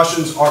 that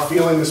Russians are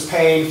feeling this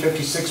pain.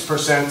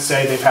 56%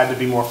 say they've had to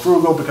be more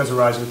frugal because of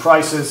rising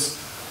prices.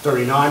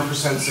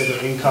 39% say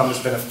their income has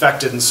been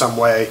affected in some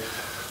way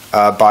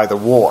by the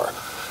war.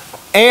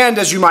 And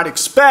as you might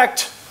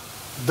expect,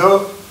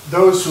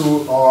 those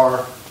who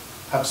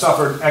have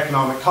suffered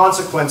economic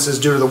consequences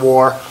due to the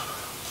war,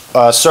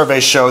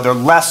 surveys show they're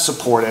less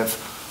supportive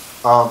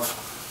of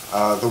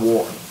the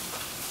war.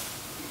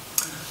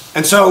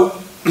 And so,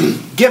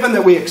 given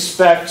that we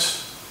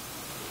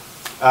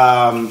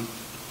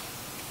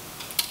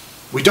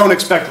don't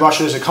expect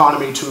Russia's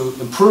economy to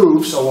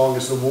improve so long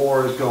as the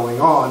war is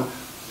going on,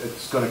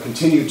 it's going to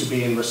continue to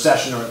be in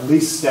recession or at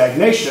least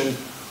stagnation,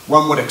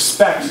 one would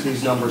expect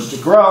these numbers to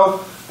grow,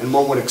 and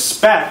one would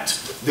expect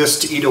this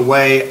to eat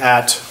away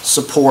at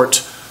support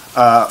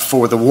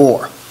for the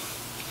war.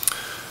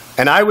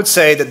 And I would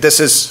say that this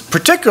is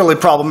particularly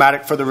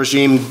problematic for the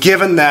regime,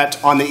 given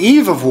that on the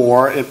eve of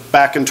war,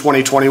 back in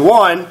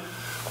 2021,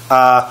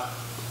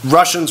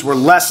 Russians were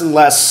less and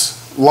less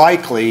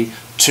likely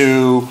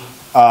to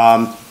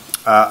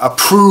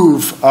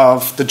approve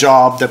of the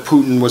job that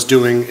Putin was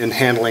doing in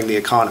handling the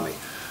economy.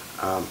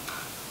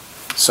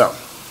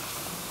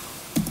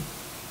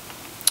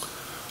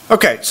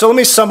 Okay, so let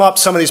me sum up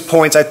some of these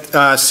points.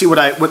 See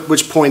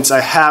which points I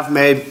have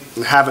made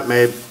and haven't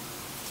made.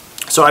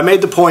 So I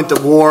made the point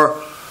that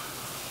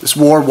this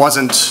war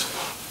wasn't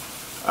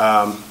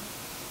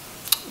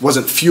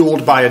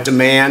fueled by a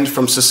demand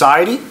from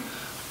society.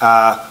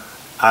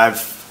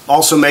 I've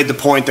also made the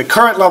point that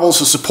current levels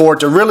of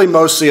support are really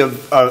mostly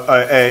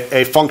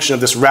a function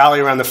of this rally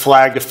around the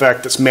flag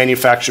effect that's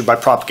manufactured by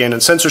propaganda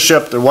and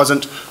censorship. There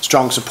wasn't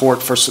strong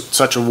support for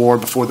such a war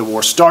before the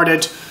war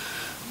started.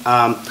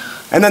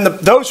 And then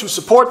those who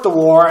support the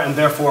war, and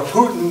therefore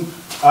Putin,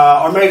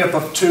 are made up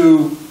of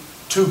two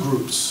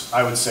groups,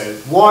 I would say.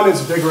 One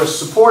is vigorous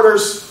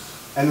supporters,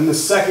 and then the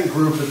second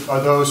group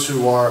are those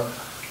who are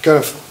kind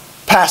of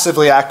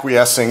passively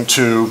acquiescing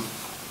to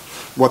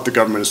what the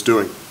government is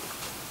doing.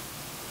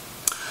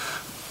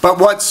 But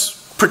what's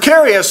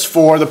precarious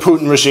for the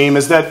Putin regime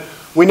is that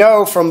we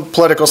know from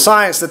political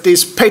science that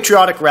these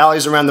patriotic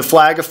rallies around the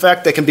flag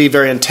effect, they can be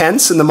very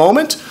intense in the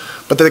moment,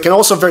 but they can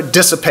also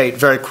dissipate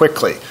very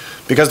quickly,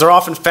 because they're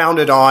often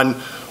founded on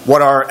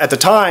what are, at the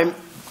time,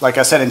 like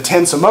I said,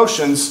 intense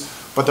emotions,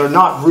 but they're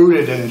not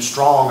rooted in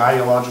strong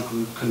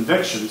ideological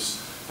convictions.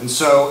 And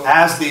so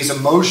as these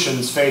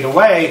emotions fade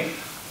away,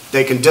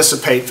 they can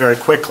dissipate very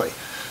quickly.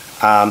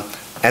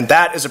 And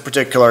that is a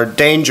particular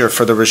danger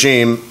for the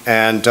regime,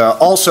 and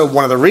also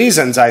one of the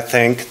reasons, I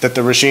think, that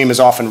the regime is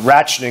often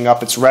ratcheting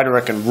up its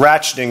rhetoric and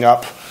ratcheting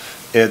up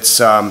its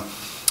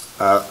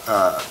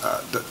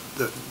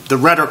the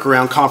rhetoric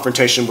around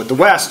confrontation with the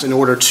West in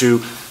order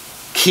to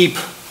keep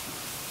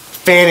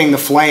fanning the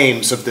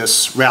flames of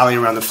this rally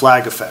around the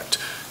flag effect.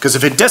 Because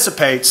if it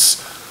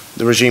dissipates,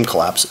 the regime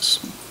collapses.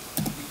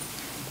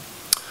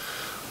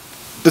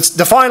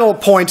 The final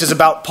point is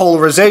about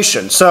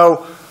polarization.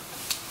 So,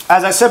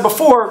 as I said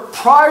before,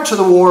 prior to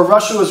the war,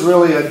 Russia was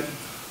really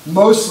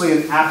mostly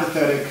an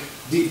apathetic,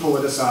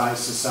 depoliticized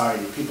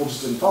society. People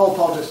just didn't follow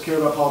politics, care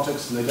about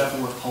politics, and they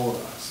definitely were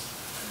polarized.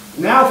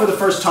 Now, for the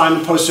first time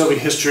in post-Soviet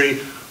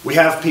history, we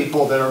have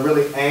people that are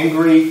really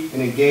angry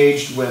and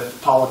engaged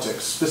with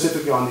politics,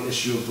 specifically on the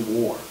issue of the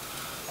war.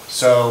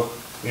 So,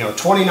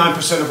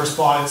 29% of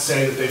respondents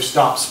say that they've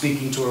stopped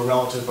speaking to a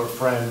relative or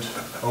friend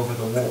over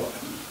the war.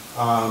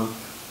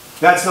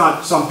 That's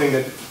not something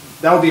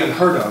that would be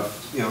unheard of,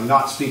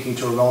 not speaking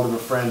to a relative or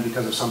friend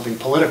because of something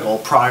political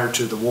prior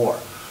to the war.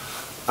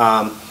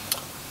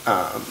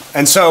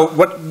 And so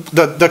what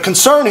the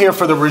concern here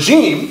for the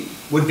regime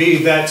would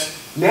be that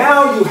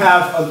now you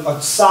have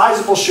a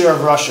sizable share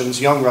of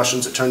Russians, young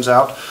Russians it turns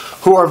out,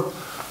 who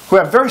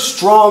have very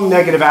strong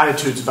negative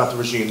attitudes about the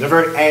regime. They're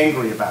very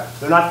angry about it.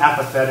 They're not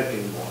apathetic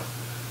anymore.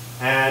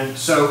 And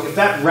so if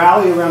that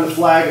rally around the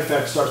flag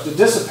effect starts to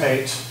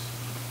dissipate,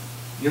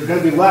 you're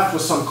going to be left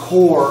with some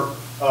core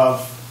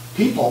of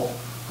people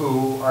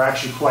who are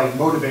actually quite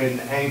motivated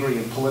and angry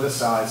and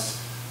politicized,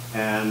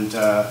 and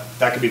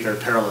that could be very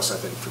perilous, I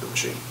think, for the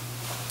regime.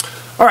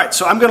 All right,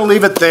 so I'm going to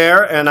leave it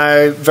there, and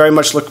I very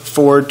much look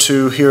forward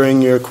to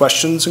hearing your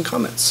questions and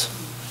comments.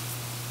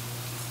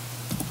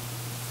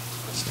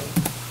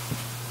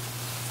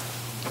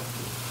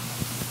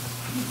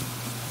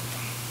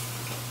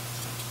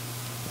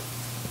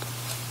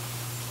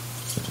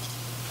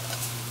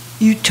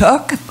 You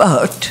talk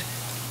about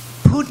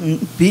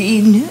Putin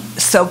being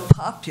so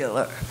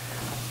popular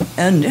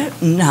and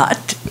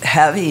not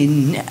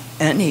having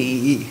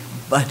any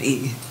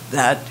anybody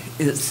that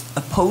is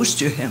opposed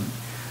to him.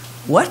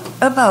 What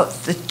about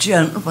the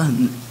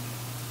gentleman?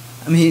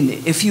 I mean,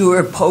 if you were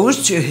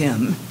opposed to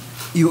him,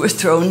 you were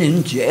thrown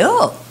in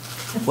jail.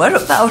 What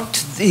about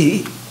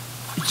the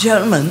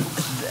gentleman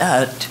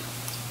that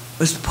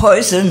was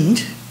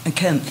poisoned? I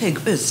can't think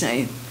of his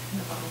name.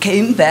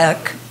 Came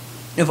back,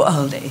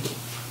 Navalny.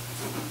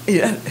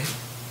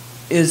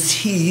 Is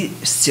he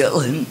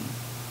still in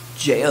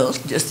jail?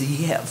 Does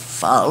he have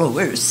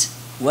followers?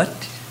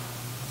 What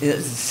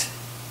is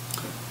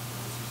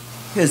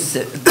his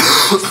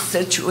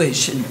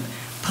situation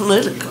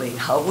politically?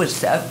 How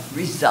was that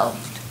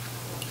resolved?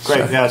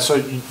 Great. Yeah. So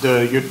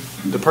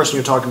the person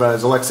you're talking about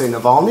is Alexei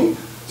Navalny.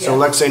 Yeah. So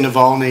Alexei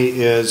Navalny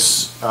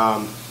is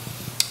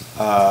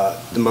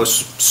the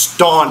most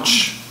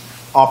staunch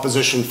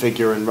opposition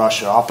figure in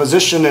Russia.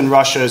 Opposition in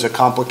Russia is a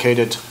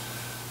complicated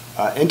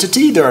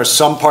entity. There are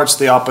some parts of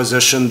the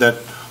opposition that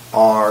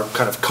are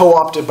kind of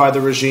co-opted by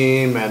the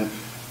regime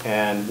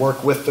and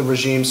work with the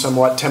regime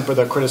somewhat, temper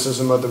their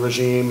criticism of the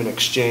regime in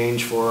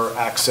exchange for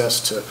access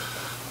to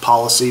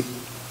policy.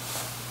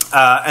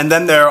 And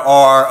then there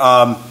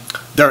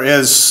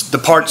is the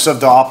parts of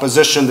the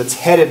opposition that's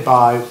headed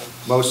by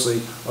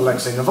mostly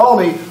Alexei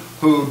Navalny,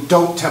 who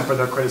don't temper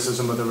their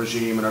criticism of the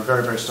regime and are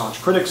very, very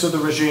staunch critics of the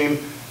regime,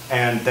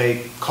 and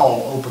they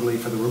call openly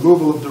for the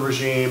removal of the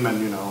regime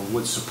and,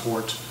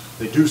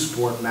 they do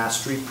support mass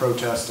street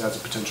protest as a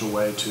potential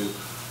way to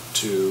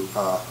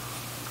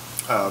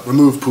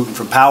remove Putin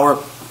from power.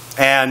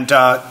 And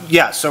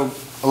so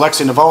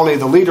Alexei Navalny,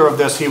 the leader of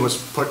this, he was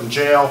put in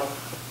jail.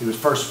 He was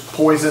first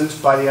poisoned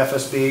by the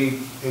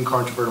FSB,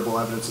 incontrovertible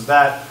evidence of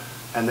that,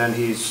 and then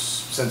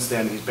since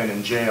then he's been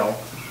in jail.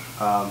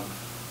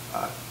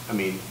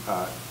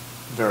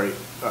 Very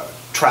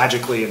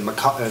tragically in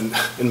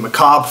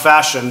macabre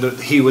fashion,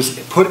 he was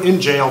put in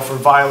jail for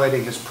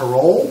violating his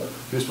parole.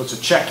 He was supposed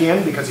to check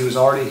in because he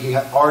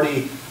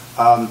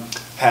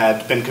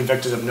had been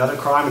convicted of another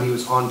crime and he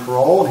was on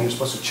parole, and he was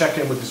supposed to check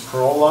in with his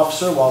parole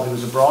officer while he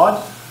was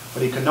abroad,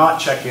 but he could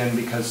not check in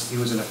because he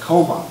was in a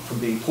coma from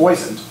being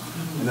poisoned,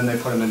 and then they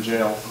put him in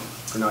jail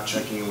for not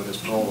checking in with his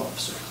parole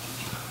officer.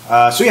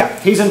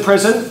 He's in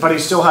prison, but he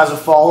still has a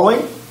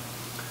following.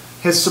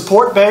 His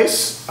support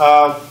base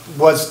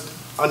was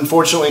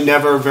unfortunately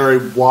never very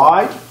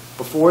wide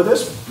before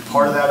this.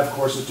 Part of that, of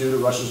course, is due to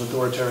Russia's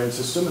authoritarian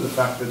system and the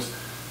fact that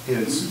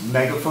his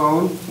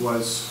megaphone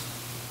was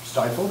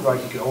stifled, right?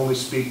 He could only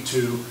speak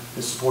to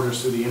his supporters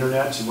through the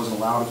internet. He wasn't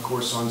allowed, of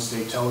course, on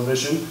state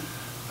television.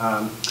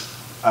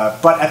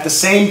 But at the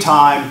same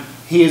time,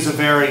 he is a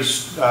very,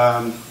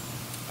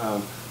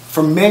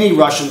 for many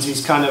Russians,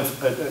 he's kind of,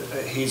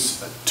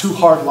 he's a too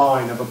hard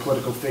line of a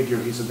political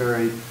figure.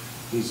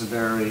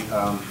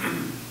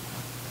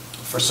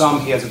 For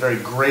some, he has a very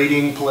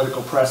grating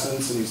political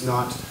presence, and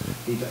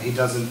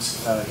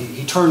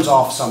he turns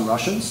off some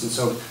Russians, and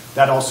so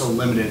that also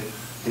limited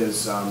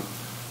his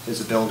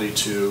ability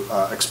to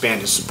expand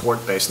his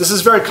support base. This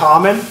is very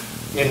common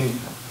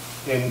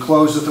in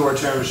closed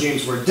authoritarian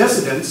regimes where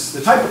dissidents,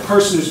 the type of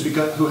person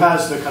who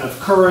has the kind of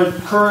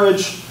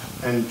courage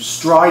and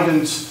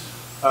strident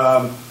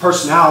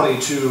personality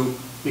to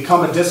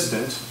become a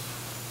dissident,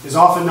 is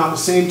often not the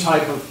same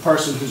type of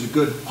person who's a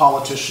good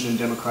politician in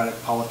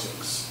democratic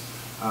politics.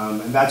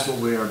 And that's what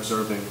we are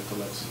observing with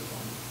Alexei Navalny.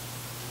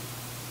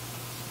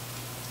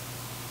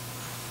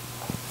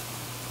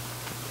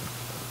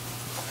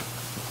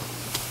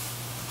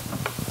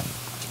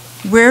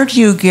 Where do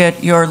you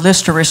get your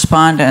list of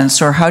respondents,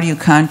 or how do you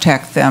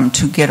contact them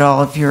to get all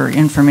of your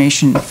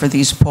information for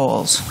these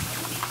polls?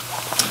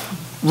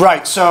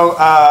 Right, so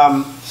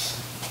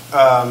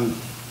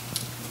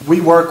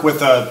we work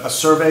with a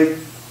survey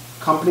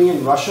company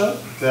in Russia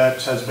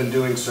that has been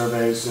doing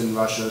surveys in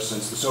Russia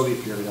since the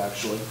Soviet period,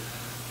 actually.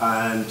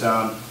 And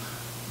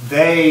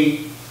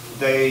they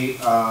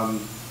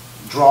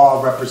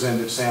draw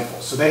representative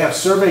samples. So they have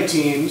survey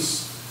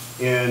teams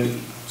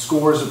in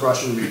scores of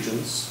Russian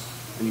regions,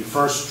 and you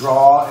first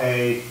draw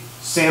a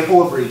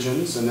sample of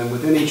regions, and then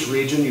within each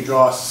region you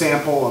draw a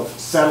sample of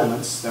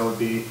settlements. That would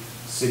be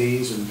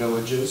cities and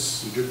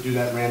villages. You do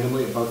that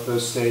randomly at both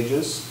those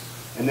stages.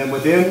 And then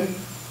within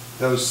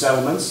those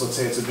settlements, let's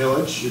say it's a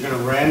village, you're going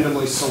to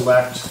randomly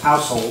select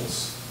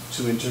households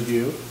to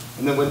interview.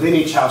 And then within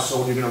each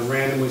household, you're going to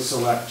randomly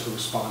select a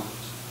respondent.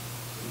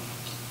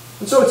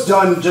 And so it's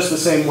done just the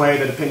same way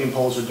that opinion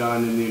polls are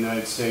done in the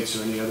United States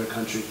or any other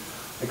country.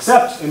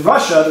 Except in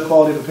Russia, the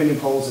quality of opinion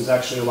polls is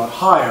actually a lot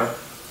higher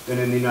than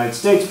in the United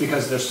States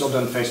because they're still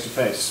done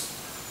face-to-face.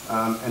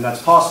 And that's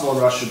possible in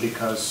Russia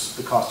because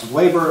the cost of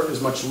labor is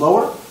much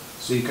lower.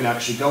 So you can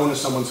actually go into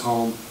someone's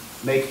home,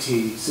 make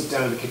tea, sit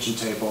down at the kitchen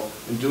table,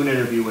 and do an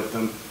interview with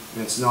them.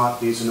 And it's not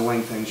these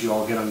annoying things you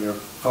all get on your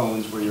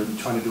phones where you're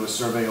trying to do a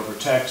survey over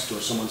text or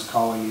someone's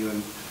calling you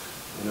in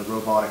a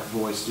robotic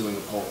voice doing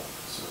a poll.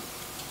 So.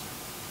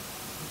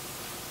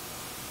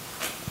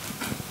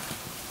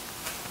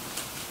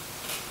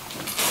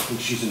 I think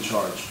she's in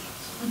charge.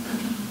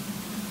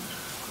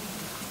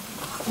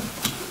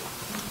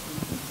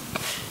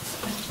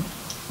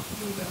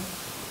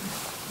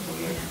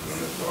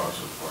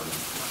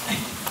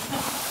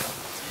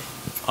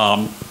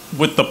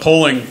 With the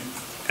polling,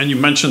 and you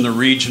mentioned the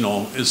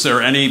regional, is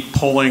there any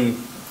polling?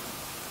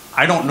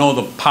 I don't know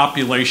the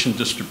population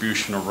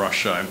distribution of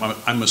Russia.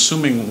 I'm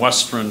assuming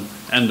western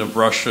end of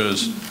Russia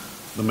is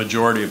the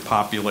majority of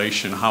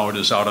population, how it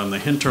is out on the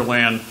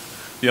hinterland.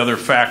 The other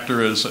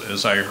factor is,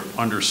 as I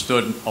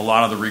understood, a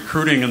lot of the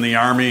recruiting in the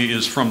Army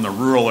is from the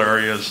rural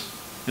areas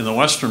in the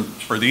western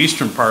or the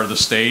eastern part of the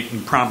state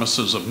and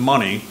promises of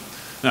money.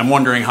 And I'm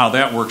wondering how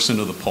that works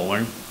into the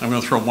polling. I'm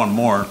going to throw one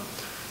more.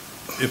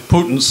 If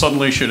Putin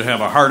suddenly should have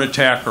a heart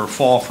attack or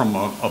fall from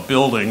a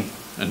building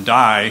and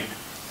die,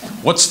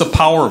 what's the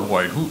power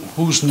void?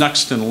 Who's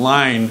next in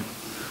line?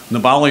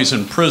 Navalny's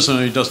in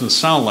prison. He doesn't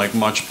sound like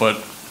much, but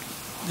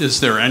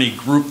is there any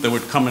group that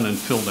would come in and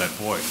fill that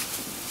void?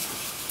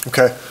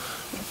 Okay.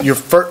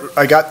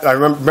 I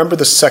remember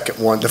the second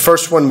one. The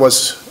first one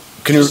was,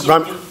 can you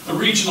remind? The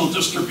regional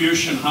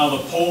distribution, how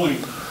the polling,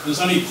 does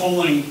any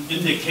polling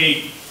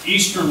indicate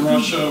eastern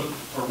Russia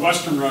or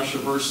western Russia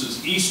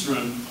versus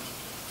eastern?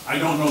 I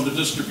don't know the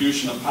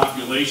distribution of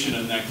population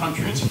in that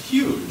country. It's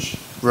huge.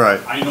 Right.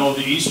 I know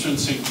the eastern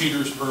St.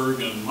 Petersburg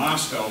and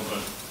Moscow,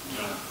 but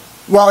you know.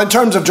 Well, in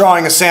terms of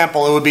drawing a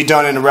sample, it would be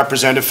done in a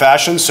representative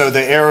fashion. So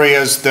the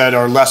areas that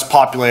are less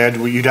populated,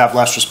 you'd have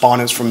less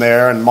respondents from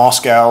there, and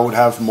Moscow would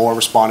have more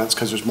respondents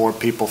because there's more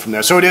people from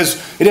there. So it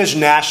is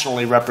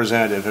nationally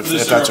representative.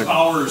 Is there a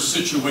power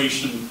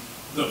situation?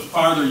 The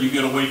farther you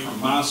get away from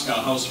Moscow,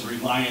 how's the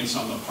reliance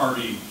on the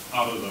party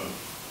out of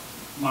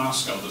the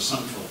Moscow, the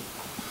central?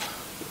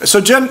 So,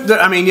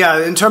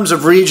 in terms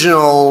of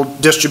regional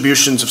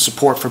distributions of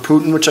support for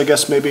Putin, which I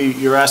guess maybe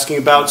you're asking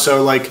about,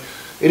 so like,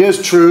 it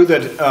is true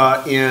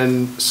that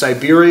in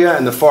Siberia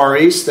and the Far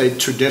East, they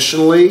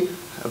traditionally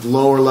have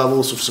lower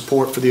levels of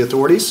support for the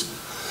authorities.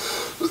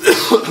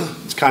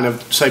 It's kind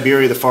of,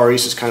 Siberia, the Far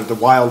East is kind of the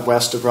Wild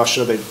West of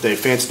Russia. They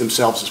fancy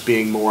themselves as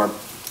being more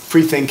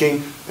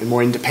free-thinking and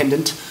more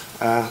independent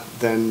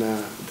than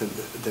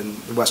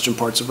the western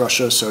parts of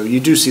Russia. So you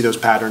do see those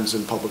patterns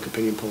in public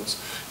opinion polls.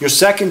 Your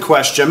second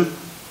question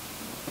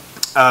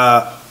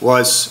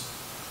was,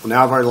 well,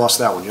 now I've already lost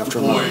that one. You have to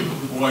remember.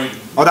 Void.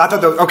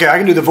 Oh, okay, I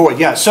can do the void,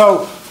 yeah.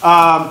 So,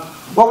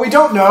 what we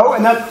don't know,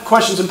 and that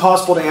question's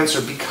impossible to answer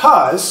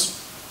because,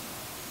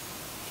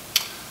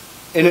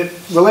 and it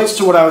relates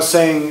to what I was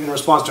saying in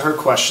response to her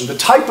question, the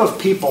type of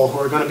people who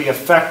are going to be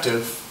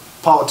effective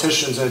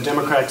politicians in a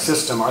democratic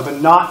system are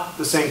not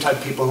the same type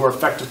of people who are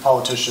effective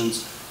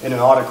politicians in an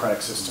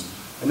autocratic system.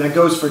 And that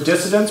goes for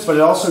dissidents, but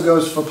it also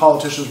goes for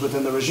politicians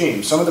within the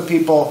regime. Some of the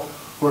people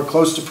who are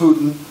close to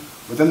Putin,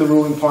 within the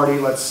ruling party,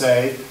 let's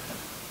say,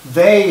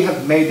 they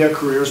have made their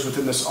careers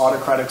within this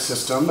autocratic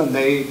system, and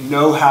they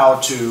know how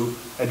to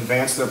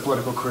advance their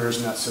political careers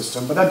in that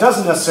system. But that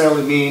doesn't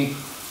necessarily mean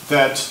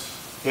that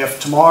if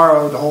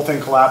tomorrow the whole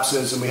thing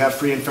collapses and we have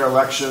free and fair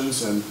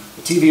elections and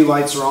the TV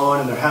lights are on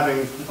and they're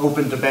having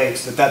open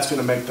debates, that's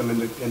going to make them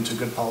into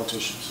good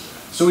politicians.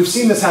 So we've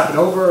seen this happen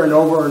over and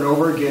over and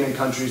over again in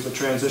countries that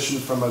transition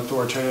from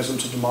authoritarianism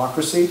to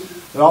democracy.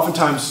 That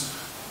oftentimes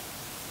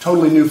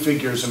totally new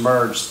figures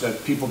emerge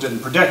that people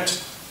didn't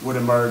predict would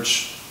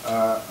emerge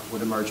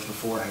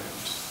beforehand.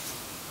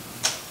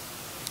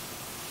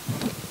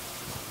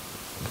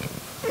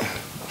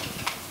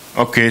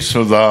 Okay,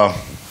 so the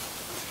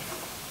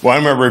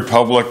Weimar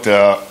Republic,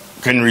 the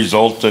end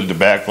result of the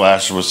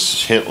backlash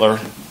was Hitler.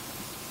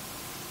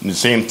 And the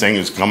same thing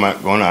is going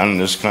on in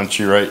this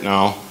country right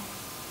now.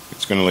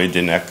 It's going to lead to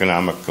an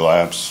economic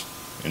collapse,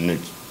 and it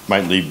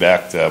might lead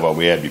back to what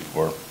we had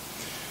before.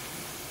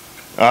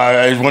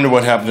 I wonder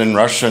what happened in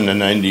Russia in the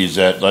 90s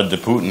that led to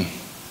Putin.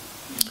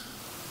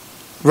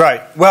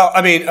 Right. Well,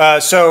 I mean,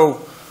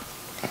 so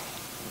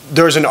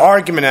there's an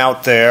argument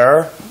out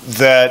there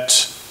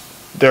that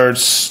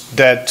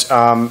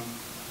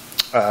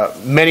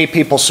many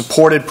people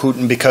supported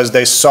Putin because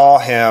they saw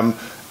him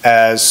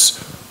as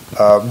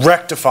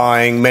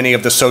rectifying many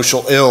of the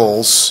social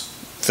ills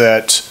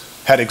that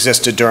had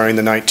existed during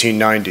the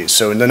 1990s.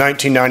 So in the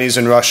 1990s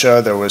in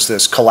Russia, there was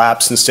this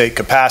collapse in state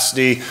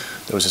capacity,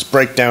 there was this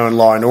breakdown in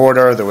law and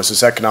order, there was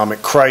this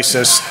economic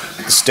crisis,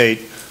 the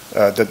state,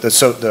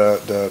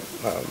 the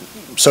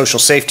social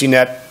safety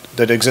net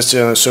that existed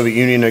in the Soviet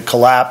Union had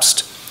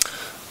collapsed,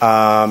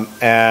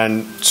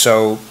 and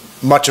so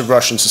much of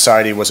Russian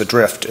society was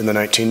adrift in the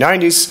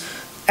 1990s,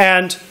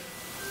 and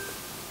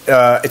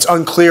it's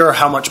unclear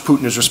how much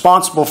Putin is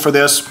responsible for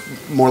this.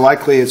 More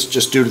likely it's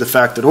just due to the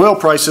fact that oil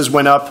prices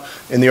went up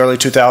in the early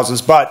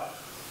 2000s. But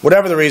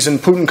whatever the reason,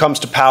 Putin comes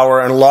to power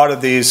and a lot of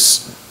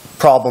these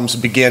problems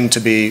begin to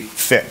be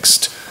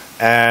fixed.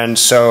 And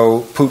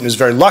so Putin is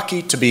very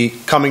lucky to be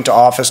coming to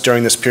office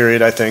during this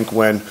period, I think,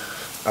 when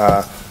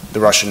the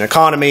Russian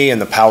economy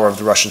and the power of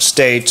the Russian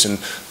state and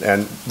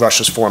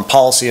Russia's foreign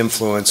policy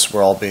influence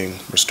were all being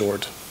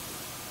restored.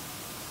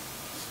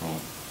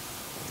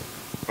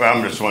 Well,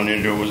 I'm just wondering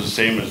if it was the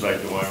same as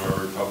like the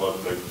Weimar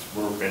Republic, like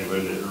we're kind of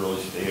in the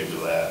early stage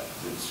of that.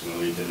 It's going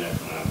to lead to an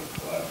economic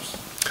collapse.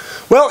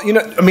 Well,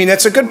 I mean,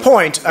 it's a good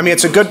point. I mean,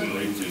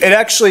 it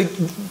actually,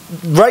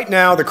 right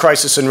now, the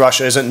crisis in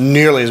Russia isn't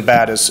nearly as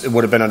bad as it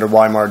would have been under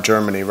Weimar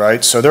Germany,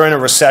 right? So they're in a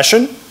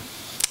recession.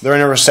 They're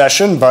in a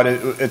recession, but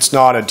it's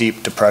not a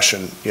deep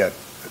depression yet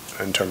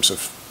in terms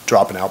of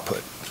drop in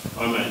output.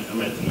 I'm at the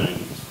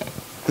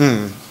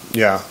 90s.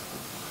 Yeah.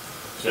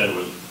 Said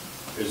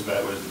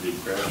that was the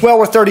deep crash. Well,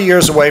 we're 30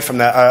 years away from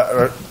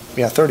that.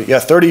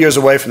 30 years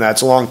away from that.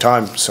 It's a long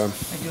time. So.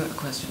 I do have a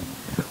question.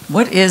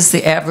 What is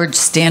the average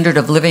standard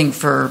of living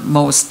for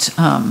most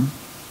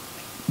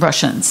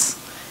Russians?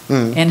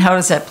 And how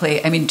does that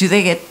play? I mean,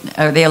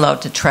 are they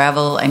allowed to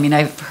travel? I mean,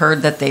 I've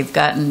heard that they've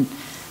been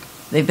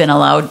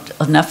allowed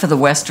enough of the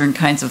Western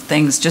kinds of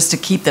things just to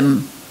keep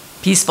them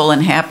peaceful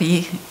and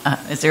happy.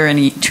 Is there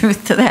any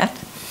truth to that?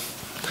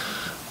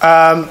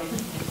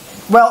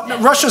 Well,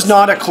 Russia's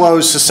not a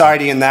closed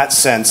society in that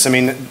sense. I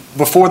mean,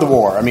 before the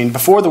war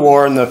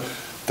in the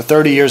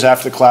 30 years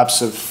after the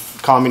collapse of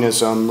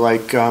communism,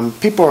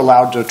 people are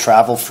allowed to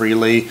travel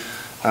freely.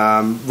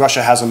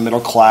 Russia has a middle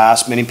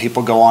class. Many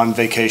people go on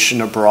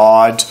vacation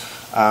abroad.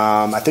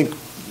 I think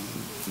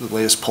the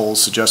latest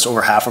polls suggest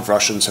over half of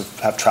Russians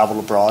have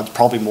traveled abroad,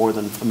 probably more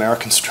than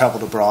Americans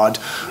traveled abroad.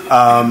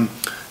 Now,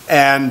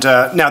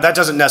 that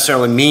doesn't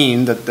necessarily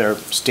mean that their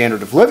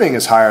standard of living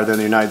is higher than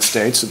the United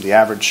States. The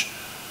average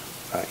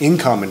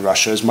income in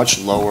Russia is much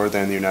lower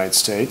than the United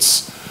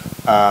States.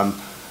 The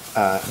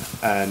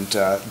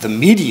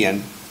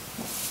median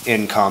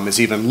income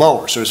is even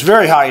lower. So there's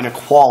very high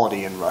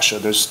inequality in Russia.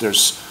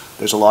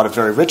 There's a lot of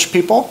very rich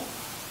people,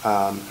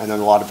 and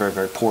then a lot of very,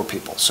 very poor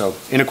people. So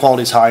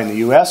inequality is high in the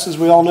U.S., as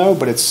we all know,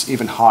 but it's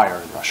even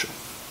higher in Russia.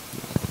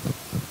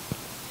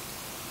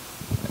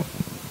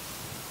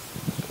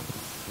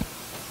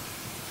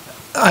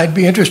 I'd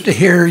be interested to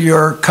hear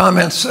your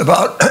comments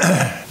about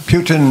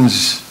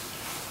Putin's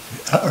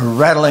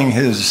rattling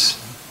his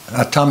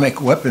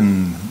atomic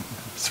weapon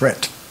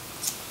threat.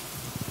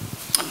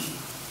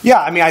 Yeah,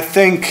 I mean, I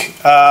think,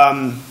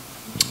 I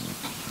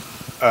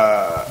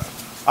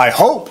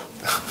hope,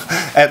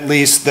 at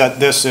least,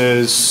 that this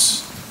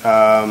is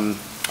a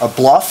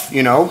bluff.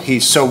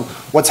 So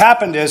what's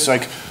happened is,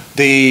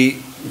 the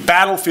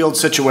battlefield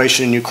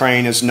situation in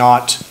Ukraine is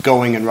not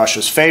going in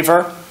Russia's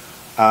favor.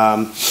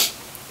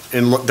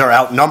 They're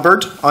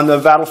outnumbered on the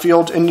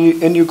battlefield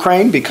in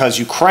Ukraine because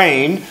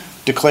Ukraine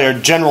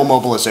declared general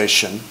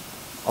mobilization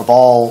of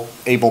all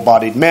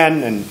able-bodied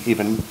men and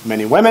even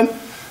many women.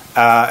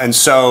 And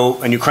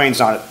Ukraine's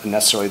not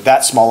necessarily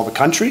that small of a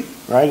country,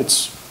 right?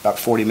 It's about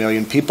 40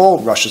 million people.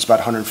 Russia's about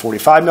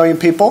 145 million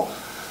people.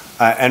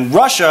 And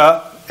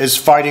Russia is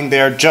fighting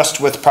there just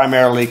with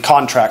primarily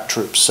contract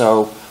troops,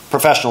 so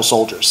professional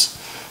soldiers.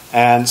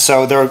 And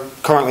so they're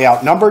currently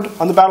outnumbered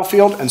on the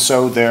battlefield, and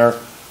so they're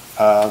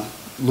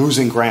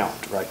losing ground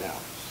right now.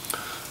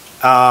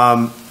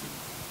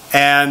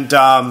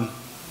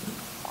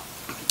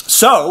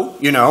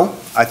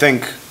 I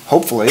think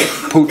hopefully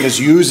Putin is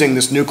using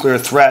this nuclear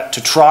threat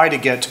to try to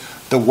get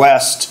the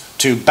West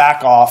to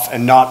back off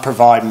and not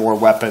provide more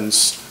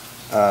weapons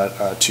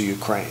to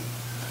Ukraine.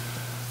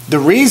 The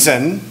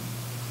reason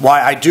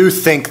why I do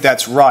think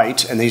that's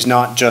right, and he's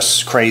not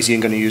just crazy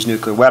and going to use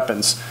nuclear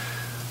weapons,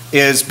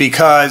 is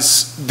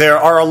because there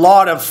are a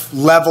lot of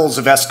levels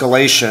of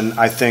escalation,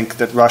 I think,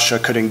 that Russia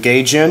could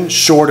engage in,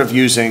 short of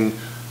using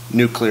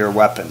nuclear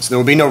weapons. There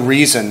would be no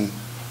reason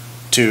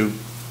to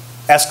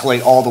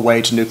escalate all the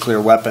way to nuclear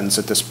weapons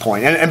at this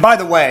point. And by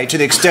the way, to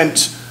the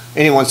extent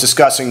anyone's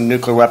discussing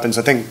nuclear weapons,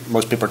 I think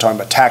most people are talking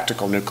about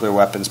tactical nuclear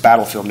weapons,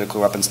 battlefield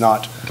nuclear weapons,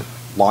 not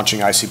launching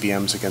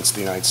ICBMs against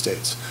the United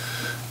States.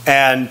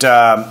 And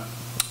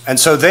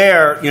so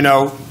there, there's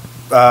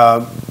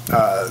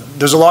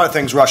a lot of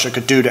things Russia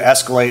could do to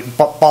escalate,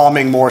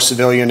 bombing more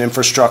civilian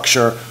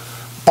infrastructure,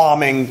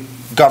 bombing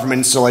government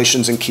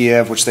installations in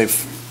Kiev, which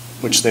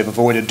they've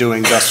avoided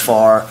doing thus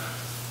far,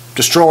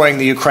 destroying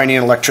the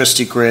Ukrainian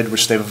electricity grid,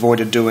 which they've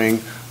avoided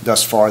doing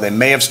thus far. They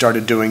may have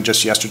started doing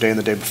just yesterday and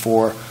the day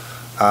before.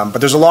 But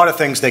there's a lot of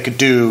things they could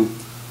do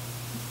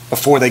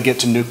before they get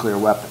to nuclear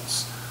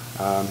weapons.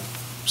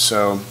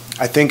 So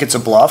I think it's a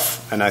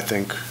bluff, and I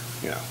think,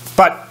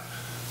 but,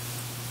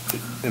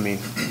 I mean,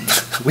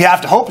 we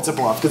have to hope it's a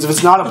bluff, because if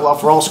it's not a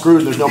bluff, we're all screwed,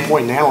 and there's no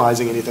point in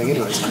analyzing anything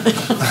anyways.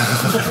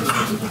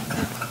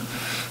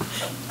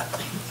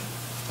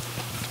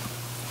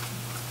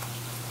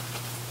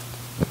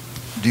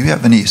 Do you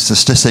have any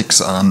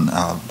statistics on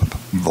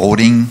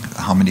voting?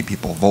 How many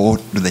people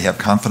vote? Do they have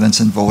confidence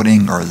in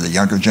voting, or the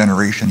younger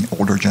generation, the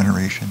older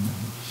generation?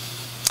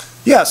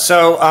 Yeah,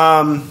 so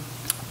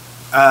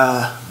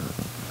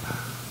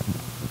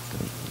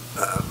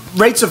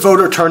rates of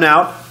voter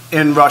turnout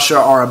in Russia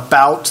are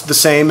about the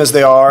same as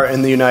they are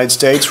in the United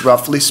States,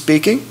 roughly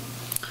speaking.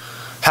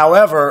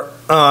 However,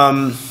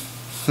 a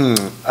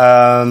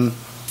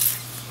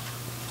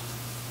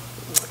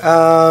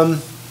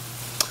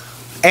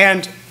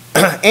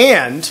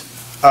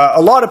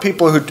lot of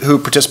people who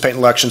participate in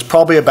elections,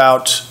 probably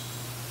about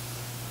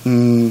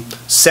 70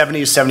 to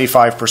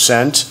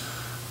 75%,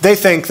 they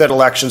think that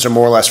elections are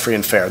more or less free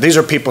and fair. These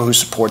are people who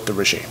support the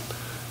regime.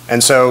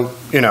 And so,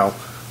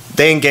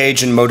 they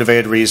engage in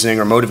motivated reasoning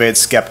or motivated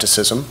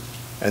skepticism.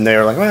 and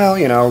they're like,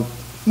 well,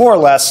 more or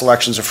less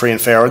elections are free and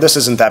fair, or this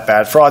isn't that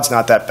bad, fraud's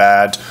not that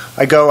bad.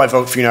 I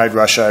vote for United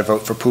Russia, I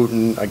vote for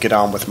Putin, I get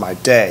on with my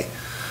day.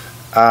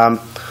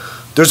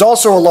 There's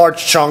also a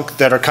large chunk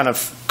that are kind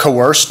of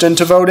coerced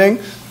into voting.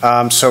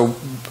 So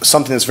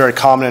something that's very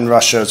common in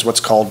Russia is what's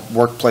called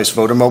workplace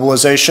voter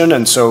mobilization.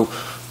 And so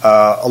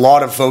a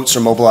lot of votes are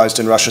mobilized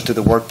in Russia through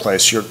the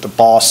workplace. The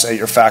boss at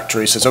your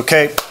factory says,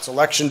 okay, it's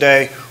election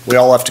day, we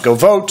all have to go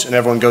vote, and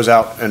everyone goes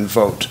out and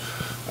vote.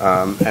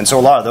 And so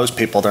a lot of those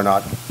people, they're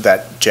not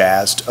that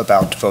jazzed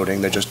about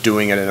voting. They're just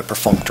doing it in a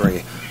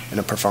perfunctory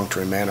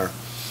manner.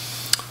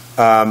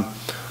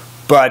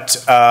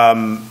 But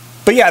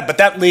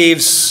that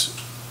leaves,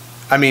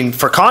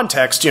 for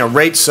context,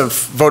 rates of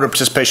voter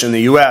participation in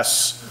the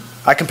U.S.,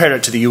 I compared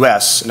it to the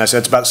U.S., and I said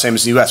it's about the same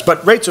as the U.S.,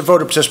 but rates of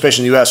voter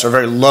participation in the U.S. are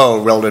very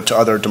low relative to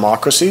other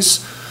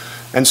democracies.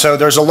 And so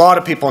there's a lot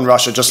of people in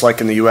Russia, just like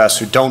in the U.S.,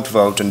 who don't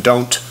vote and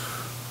don't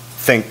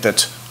think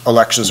that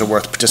elections are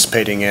worth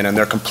participating in, and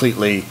they're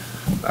completely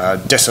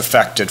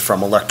disaffected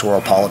from electoral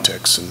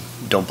politics and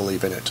don't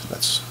believe in it.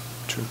 That's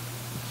true.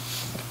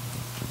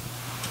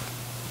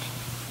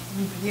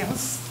 Anybody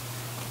else?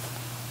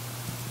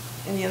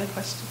 Any other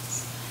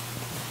questions?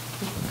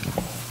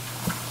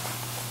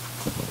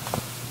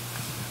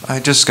 I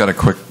just got a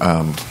quick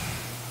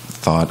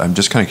thought. I'm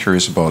just kind of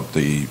curious about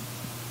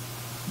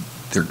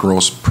their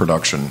gross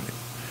production,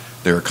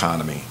 their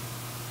economy.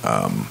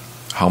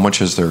 How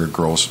much is their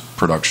gross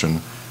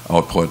production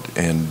output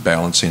and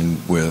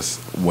balancing with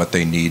what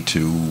they need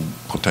to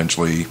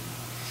potentially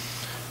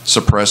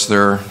suppress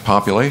their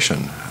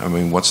population?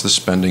 What's the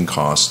spending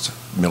cost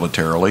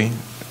militarily?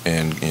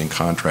 And in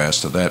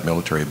contrast to that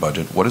military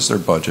budget, what is their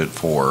budget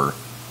for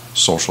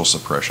social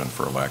suppression,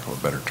 for lack of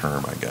a better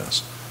term, I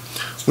guess?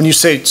 When you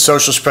say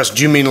social suppression,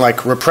 do you mean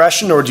like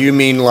repression, or do you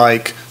mean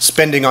like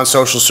spending on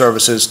social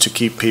services to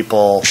keep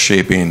people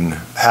shaping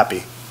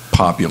happy?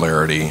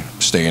 Popularity,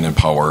 staying in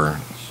power.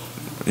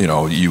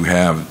 You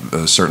have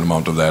a certain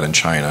amount of that in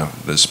China.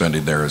 The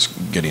spending there is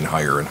getting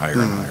higher and higher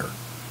and higher.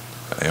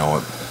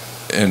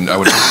 And I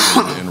would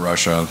in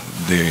Russia,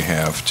 they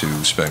have to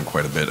spend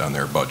quite a bit on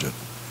their budget.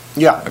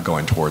 Yeah.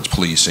 Going towards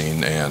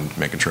policing and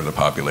making sure the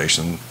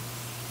population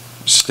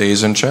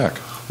stays in check.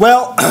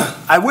 Well,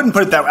 I wouldn't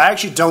put it that way. I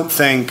actually don't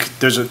think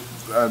there's a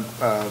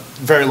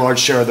very large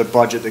share of the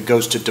budget that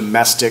goes to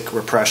domestic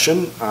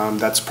repression.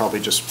 That's probably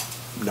just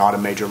not a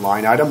major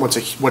line item.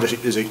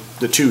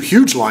 The two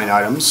huge line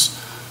items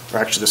are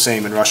actually the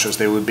same in Russia as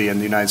they would be in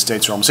the United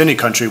States or almost any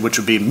country, which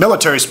would be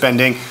military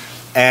spending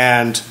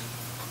and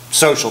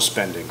social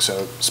spending.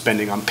 So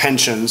spending on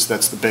pensions,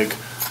 that's the big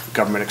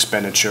government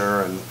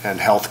expenditure, and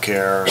health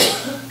care,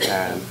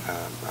 and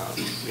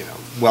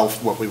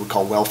what we would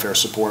call welfare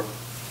support.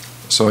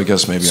 So I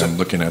guess maybe I'm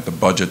looking at the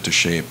budget to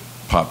shape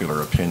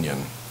popular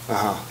opinion.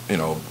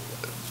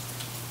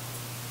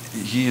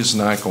 He is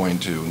not going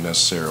to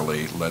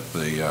necessarily let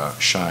the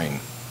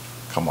shine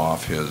come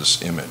off his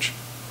image.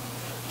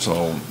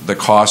 So the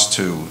cost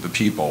to the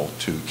people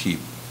to keep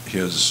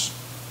his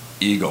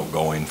ego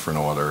going, for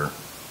no other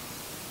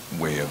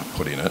way of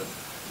putting it,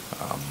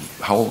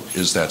 how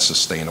is that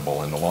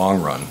sustainable in the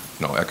long run,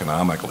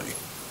 economically,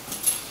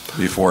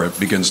 before it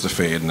begins to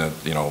fade and that,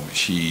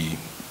 he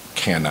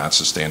cannot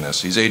sustain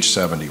this? He's age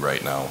 70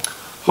 right now.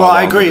 Well,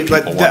 I agree.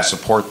 But people want to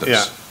support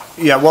this.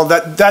 Yeah. Well,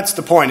 that's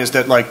the point. Is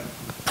that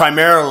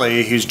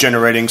primarily he's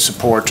generating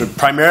support. Or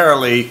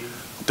primarily,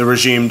 the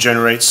regime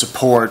generates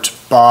support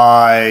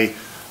by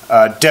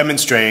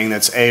demonstrating that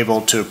it's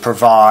able to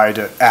provide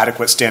an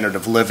adequate standard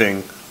of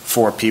living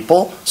for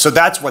people. So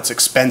that's what's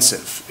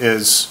expensive: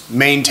 is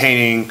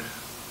maintaining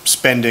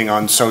spending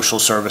on social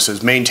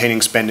services,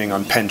 maintaining spending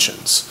on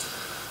pensions.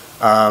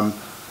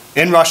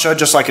 In Russia,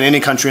 just like in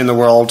any country in the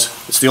world,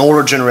 it's the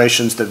older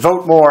generations that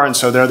vote more, and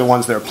so they're the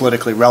ones that are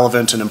politically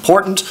relevant and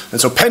important. And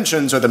so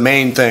pensions are the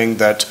main thing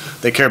that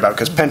they care about,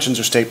 because pensions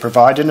are state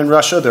provided in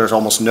Russia. There's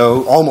almost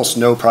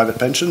no private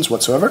pensions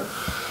whatsoever.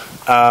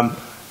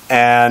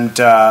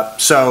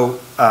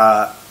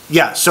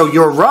 So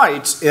you're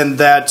right in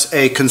that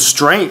a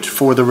constraint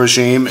for the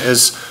regime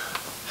is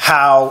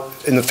how,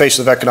 in the face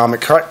of economic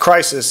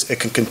crisis,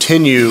 it can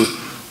continue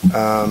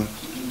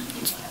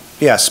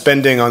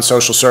spending on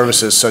social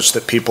services such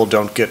that people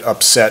don't get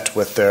upset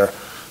with their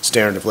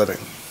standard of living.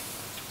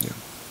 Yeah.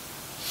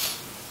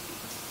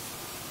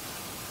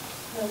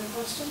 Another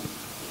question?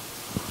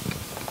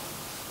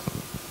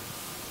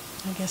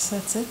 I guess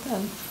that's it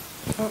then.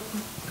 Oh.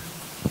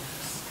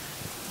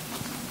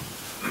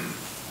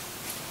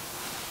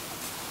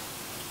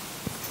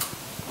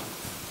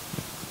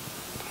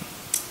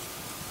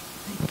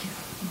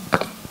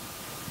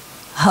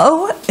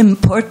 How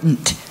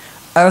important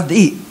are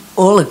the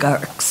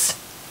oligarchs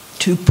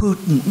to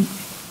Putin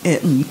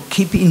in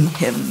keeping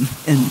him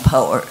in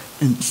power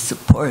and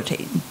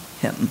supporting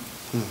him?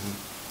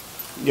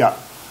 Mm-hmm. Yeah,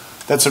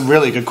 that's a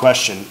really good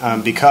question,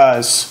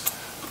 because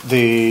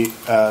the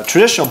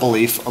traditional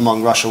belief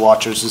among Russia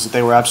watchers is that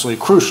they were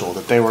absolutely crucial,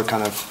 that they were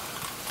kind of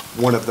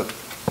one of the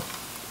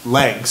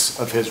legs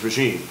of his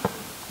regime.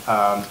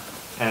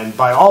 And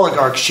by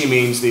oligarchs, she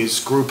means these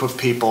group of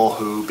people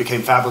who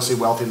became fabulously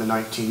wealthy in the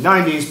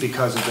 1990s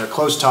because of their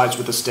close ties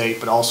with the state,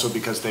 but also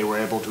because they were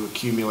able to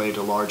accumulate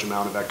a large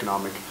amount of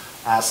economic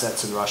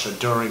assets in Russia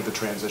during the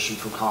transition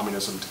from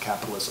communism to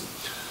capitalism.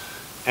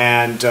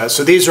 And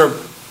so these are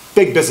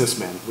big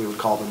businessmen, we would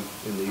call them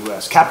in the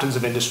US, captains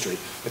of industry,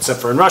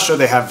 except for in Russia,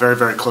 they have very,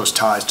 very close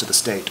ties to the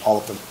state, all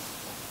of them.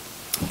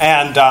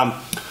 And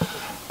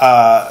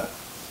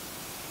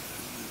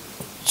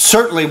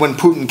certainly when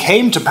Putin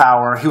came to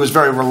power, he was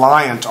very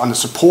reliant on the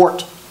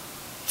support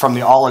from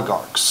the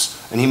oligarchs.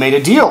 And he made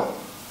a deal,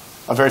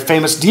 a very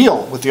famous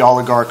deal with the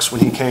oligarchs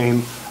when he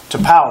came to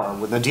power.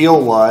 When the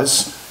deal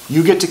was,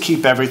 you get to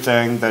keep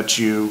everything that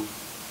you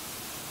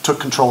took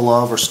control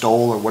of or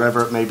stole or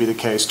whatever it may be the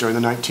case during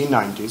the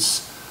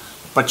 1990s.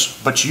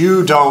 But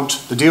you don't,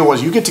 the deal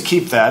was you get to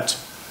keep that,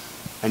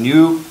 and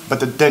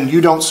then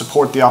you don't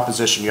support the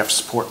opposition, you have to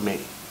support me.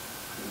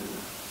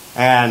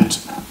 And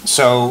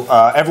so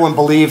everyone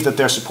believed that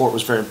their support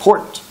was very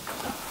important.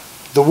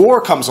 The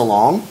war comes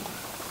along,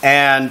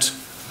 and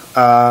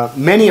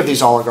many of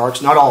these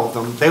oligarchs, not all of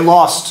them, they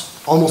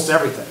lost almost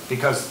everything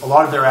because a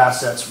lot of their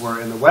assets were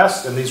in the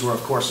West, and these were,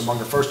 of course, among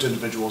the first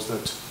individuals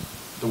that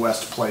the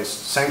West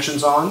placed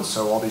sanctions on.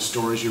 So all these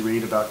stories you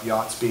read about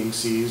yachts being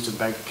seized and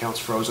bank accounts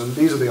frozen,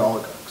 these are the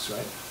oligarchs,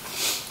 right?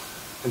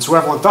 And so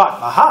everyone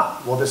thought,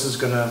 aha, well, this is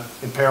going to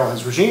imperil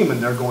his regime,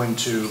 and they're going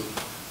to,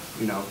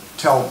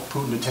 tell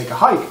Putin to take a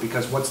hike,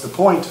 because what's the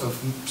point of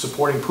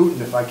supporting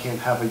Putin if I can't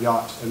have a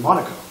yacht in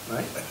Monaco,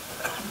 right?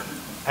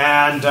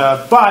 And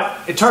but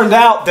it turned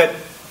out that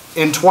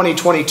in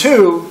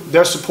 2022,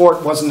 their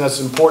support wasn't as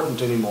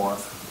important anymore,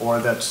 or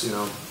that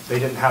they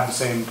didn't have the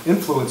same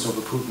influence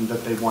over Putin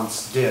that they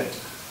once did.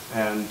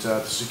 And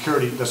the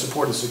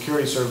support of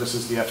security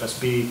services, the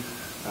FSB,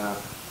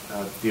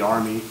 the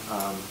army,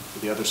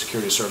 the other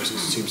security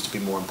services seems to be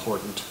more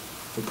important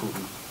for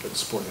Putin than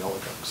supporting the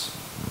oligarchs.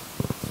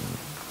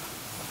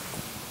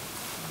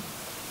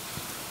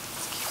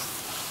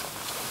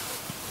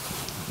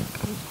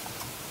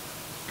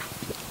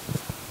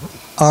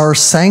 Are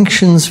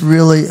sanctions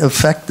really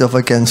effective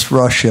against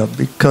Russia?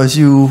 Because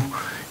you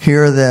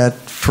hear that,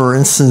 for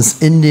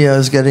instance, India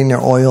is getting their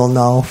oil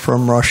now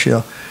from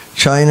Russia.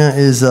 China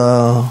is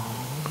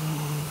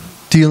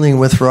dealing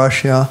with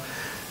Russia.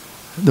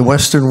 The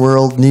Western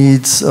world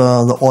needs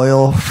the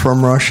oil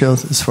from Russia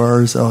as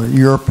far as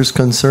Europe is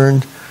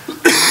concerned.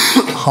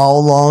 How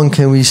long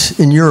can we,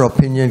 in your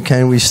opinion,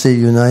 can we stay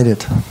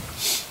united?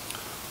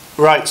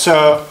 Right.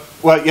 So,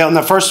 on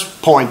the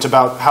first point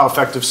about how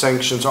effective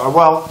sanctions are,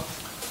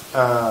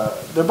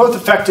 they're both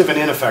effective and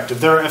ineffective.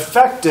 They're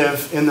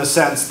effective in the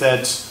sense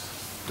that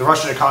the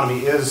Russian economy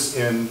is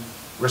in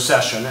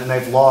recession, and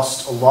they've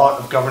lost a lot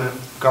of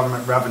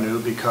government revenue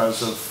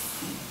because of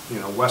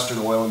Western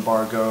oil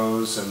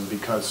embargoes and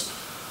because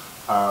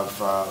of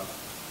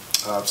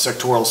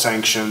sectoral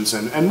sanctions,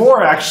 and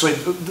more actually,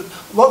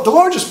 the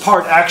largest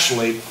part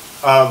actually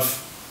of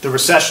the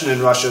recession in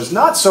Russia is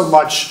not so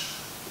much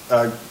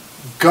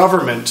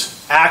government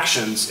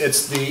actions,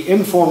 it's the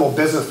informal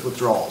business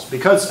withdrawals.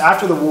 Because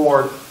after the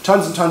war,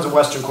 tons and tons of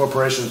Western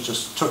corporations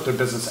just took their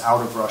business out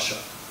of Russia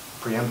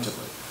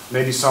preemptively.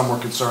 Maybe some were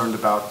concerned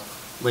about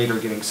later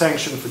getting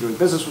sanctioned for doing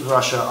business with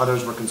Russia.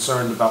 Others were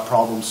concerned about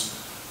problems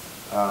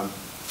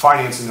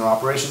financing their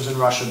operations in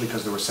Russia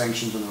because there were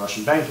sanctions in the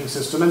Russian banking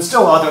system. And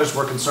still others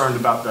were concerned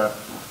about the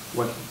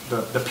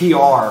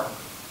PR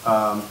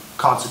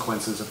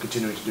consequences of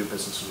continuing to do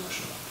business in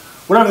Russia.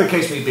 Whatever the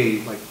case may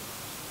be,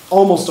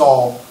 almost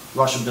all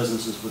Russian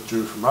businesses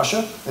withdrew from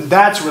Russia, and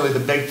that's really the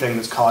big thing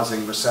that's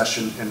causing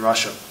recession in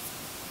Russia.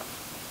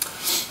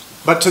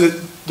 But to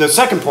the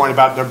second point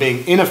about there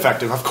being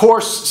ineffective, of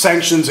course,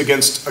 sanctions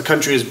against a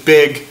country as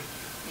big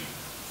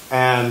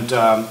and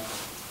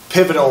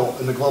pivotal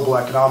in the global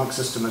economic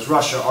system as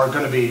Russia are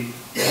going to be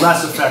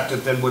less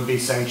effective than would be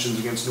sanctions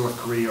against North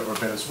Korea or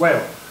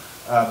Venezuela.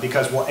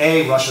 Because,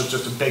 Russia's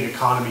just a big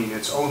economy in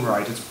its own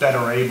right. It's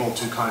better able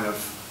to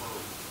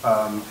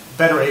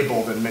better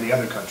able than many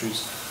other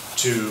countries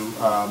to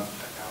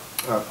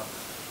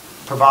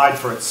provide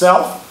for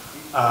itself.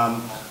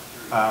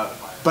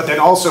 But then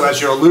also, as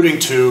you're alluding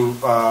to,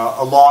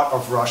 a lot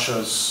of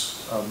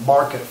Russia's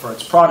market for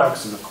its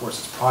products, and of course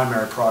its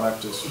primary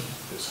product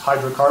is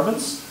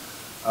hydrocarbons.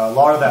 A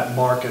lot of that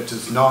market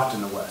is not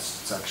in the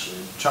West. It's actually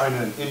in China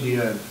and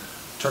India and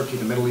Turkey,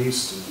 the Middle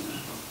East,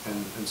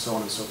 and so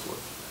on and so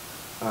forth.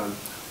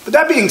 But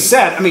that being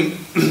said,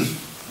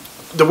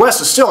 the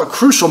West is still a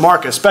crucial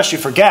market, especially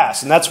for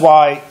gas, and that's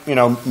why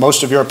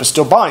most of Europe is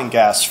still buying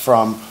gas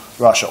from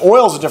Russia.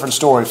 Oil is a different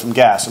story from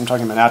gas. I'm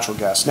talking about natural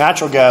gas.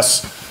 Natural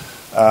gas,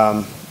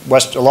 a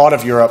lot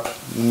of Europe,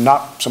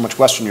 not so much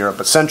Western Europe,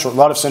 but a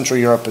lot of Central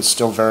Europe is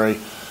still very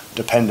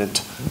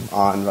dependent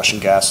on Russian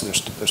gas, and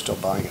they're still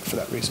buying it for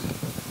that reason.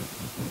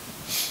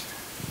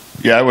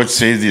 Yeah, I would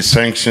say the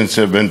sanctions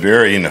have been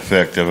very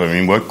ineffective.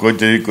 What good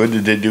did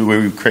they do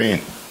with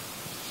Ukraine?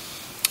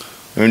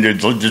 They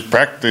just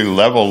practically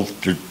leveled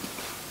to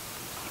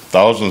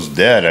thousands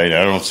dead. I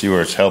don't see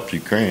where it's helped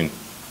Ukraine.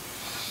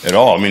 at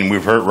all. I mean,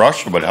 we've hurt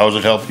Russia, but how does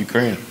it help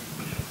Ukraine?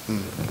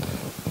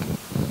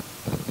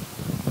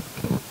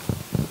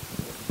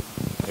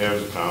 Yeah,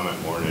 it was a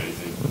comment more than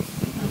anything.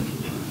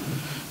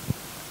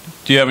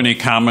 Do you have any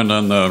comment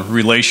on the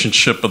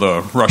relationship of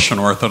the Russian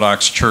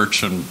Orthodox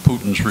Church and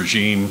Putin's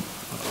regime?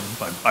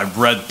 I've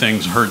read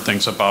things, heard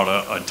things about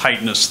a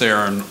tightness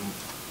there and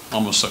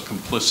almost a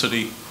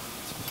complicity.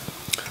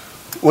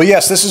 Well,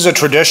 yes, this is a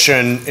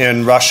tradition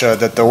in Russia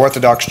that the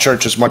Orthodox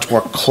Church is much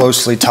more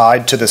closely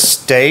tied to the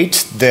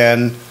state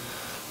than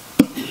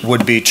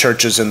would be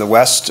churches in the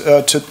West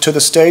to the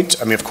state.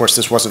 I mean, of course,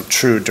 this wasn't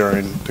true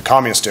during the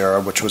communist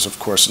era, which was, of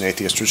course, an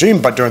atheist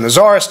regime. But during the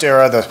Tsarist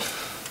era,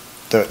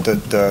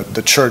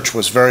 the church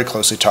was very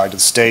closely tied to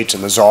the state,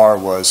 and the Tsar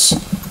was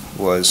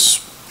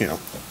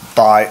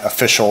by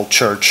official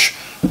church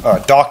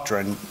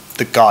doctrine,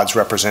 the God's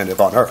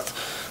representative on earth.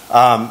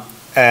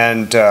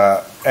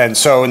 And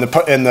so in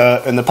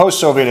the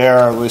post-Soviet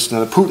era, at least in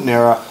the Putin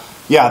era,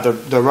 yeah,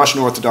 the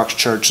Russian Orthodox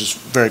Church is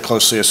very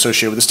closely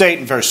associated with the state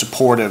and very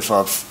supportive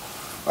of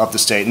the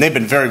state, and they've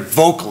been very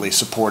vocally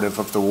supportive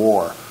of the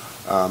war.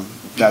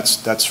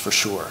 That's for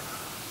sure.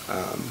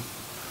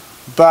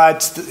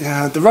 But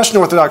the Russian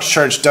Orthodox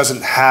Church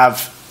doesn't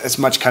have as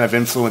much kind of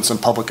influence on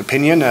public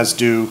opinion as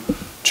do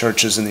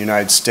churches in the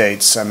United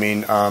States. I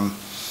mean,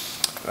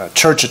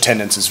 church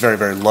attendance is very,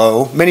 very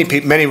low.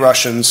 Many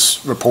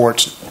Russians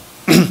report.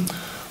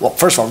 Well,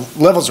 first of all,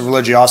 levels of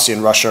religiosity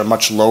in Russia are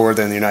much lower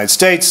than in the United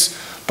States,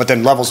 but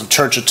then levels of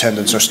church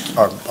attendance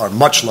are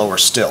much lower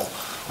still.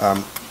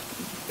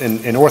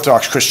 In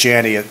Orthodox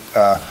Christianity,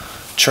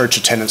 church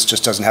attendance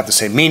just doesn't have the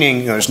same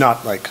meaning. There's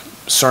not like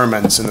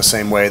sermons in the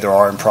same way there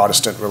are in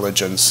Protestant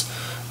religions.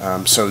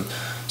 So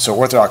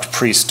Orthodox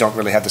priests don't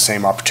really have the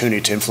same opportunity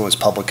to influence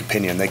public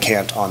opinion. They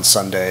can't on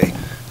Sunday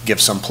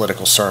give some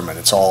political sermon.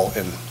 It's all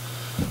in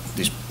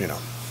these,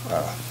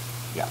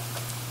 yeah.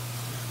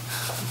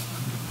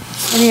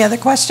 Any other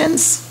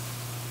questions?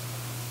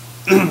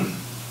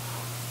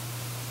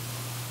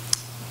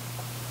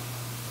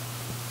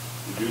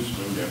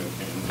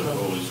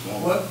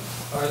 What?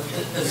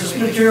 Is this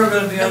material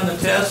going to be on the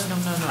test? No.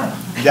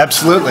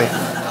 Absolutely.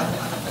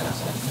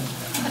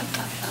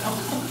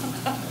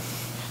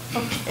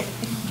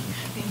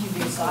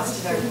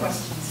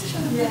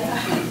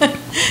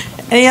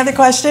 Any other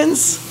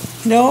questions?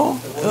 No?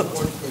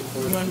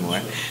 One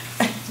more.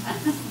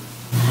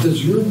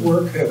 Does your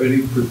work have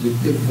any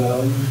predictive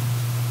value?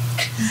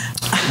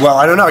 Well,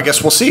 I don't know. I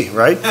guess we'll see,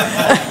 right?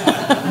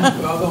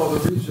 Well, no,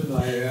 the reason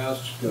I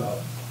ask,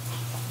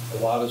 a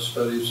lot of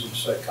studies in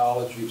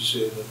psychology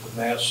say that the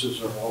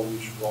masses are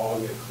always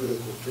wrong at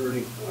critical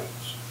turning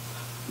points.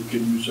 We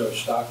can use our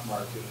stock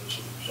market as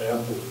an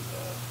example of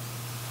that.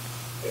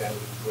 And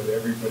when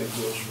everybody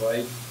goes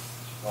right,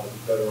 it's probably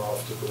better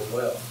off to go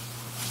left.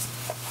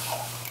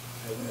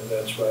 And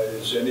that's why,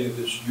 is any of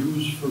this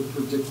used for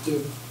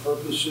predictive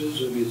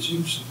purposes? I mean, it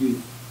seems to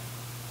be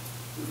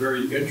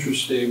very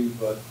interesting,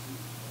 but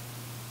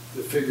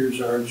the figures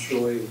aren't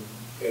showing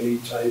any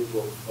type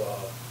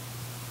of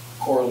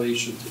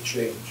correlation to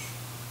change,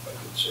 if I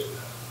could say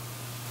that.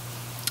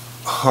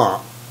 Huh.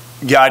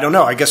 Yeah, I don't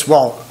know. I guess,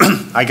 well,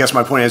 I guess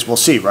my point is we'll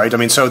see, right? I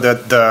mean, so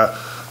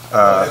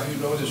have you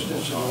noticed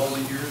this in all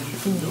the years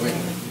you've been doing it?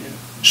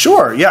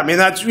 Sure. Yeah. I mean,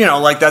 that's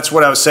that's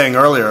what I was saying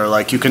earlier.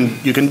 Like you can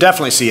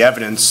definitely see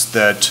evidence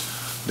that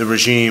the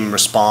regime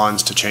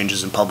responds to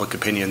changes in public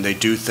opinion. They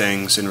do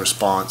things in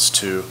response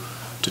to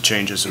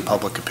changes in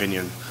public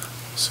opinion.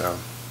 So,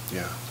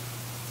 yeah.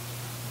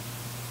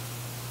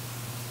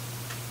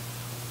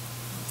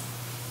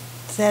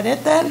 Is that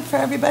it then for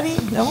everybody?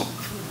 No?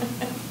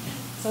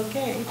 It's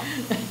okay.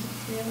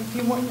 We have a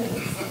few more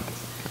minutes.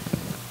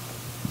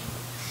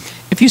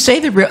 If you say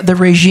the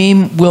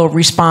regime will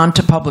respond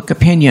to public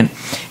opinion,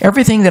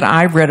 everything that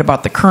I've read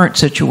about the current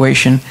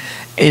situation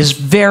is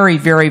very,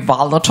 very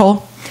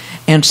volatile.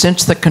 And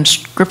since the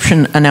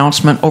conscription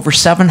announcement, over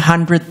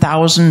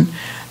 700,000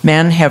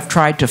 men have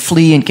tried to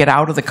flee and get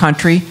out of the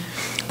country.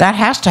 That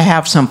has to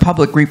have some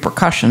public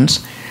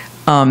repercussions.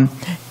 And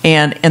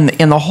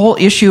the whole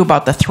issue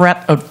about the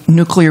threat of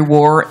nuclear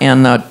war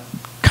and the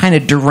kind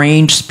of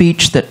deranged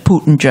speech that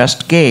Putin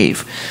just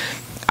gave.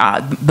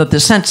 But the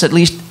sense, at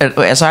least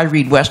as I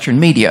read Western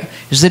media,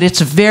 is that it's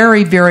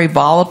very, very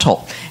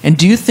volatile. And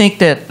do you think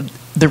that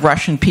the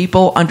Russian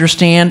people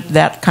understand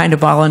that kind of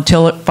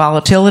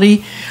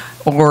volatility?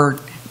 Or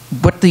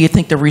what do you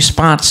think the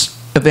response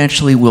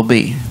eventually will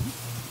be?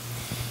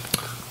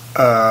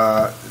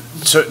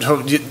 So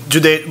do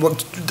they? Well,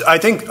 I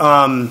think.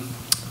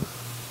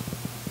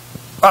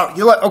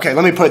 Okay.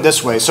 Let me put it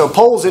this way. So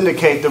polls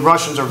indicate the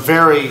Russians are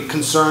very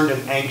concerned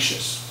and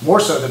anxious, more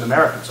so than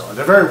Americans are.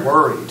 They're very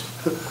worried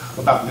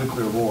about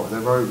nuclear war.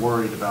 They're very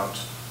worried about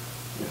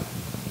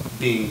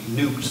being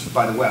nuked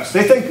by the West.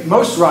 They think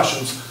most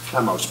Russians,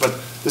 not most, but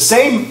the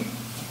same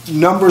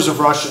numbers of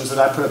Russians that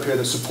I put up here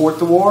that support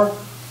the war,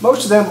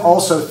 most of them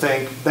also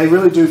think, they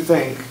really do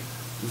think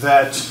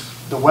that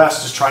the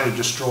West is trying to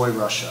destroy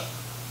Russia,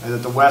 and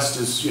that the West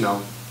is,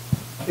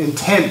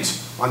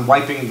 intent on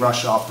wiping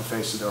Russia off the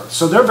face of the earth.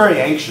 So they're very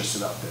anxious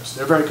about this.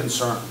 They're very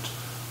concerned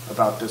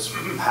about this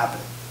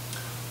happening.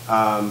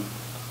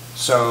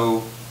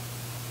 So,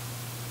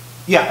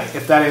 yeah,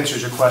 if that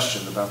answers your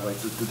question about like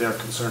they're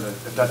concerned,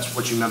 if that's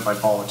what you meant by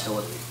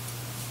volatility.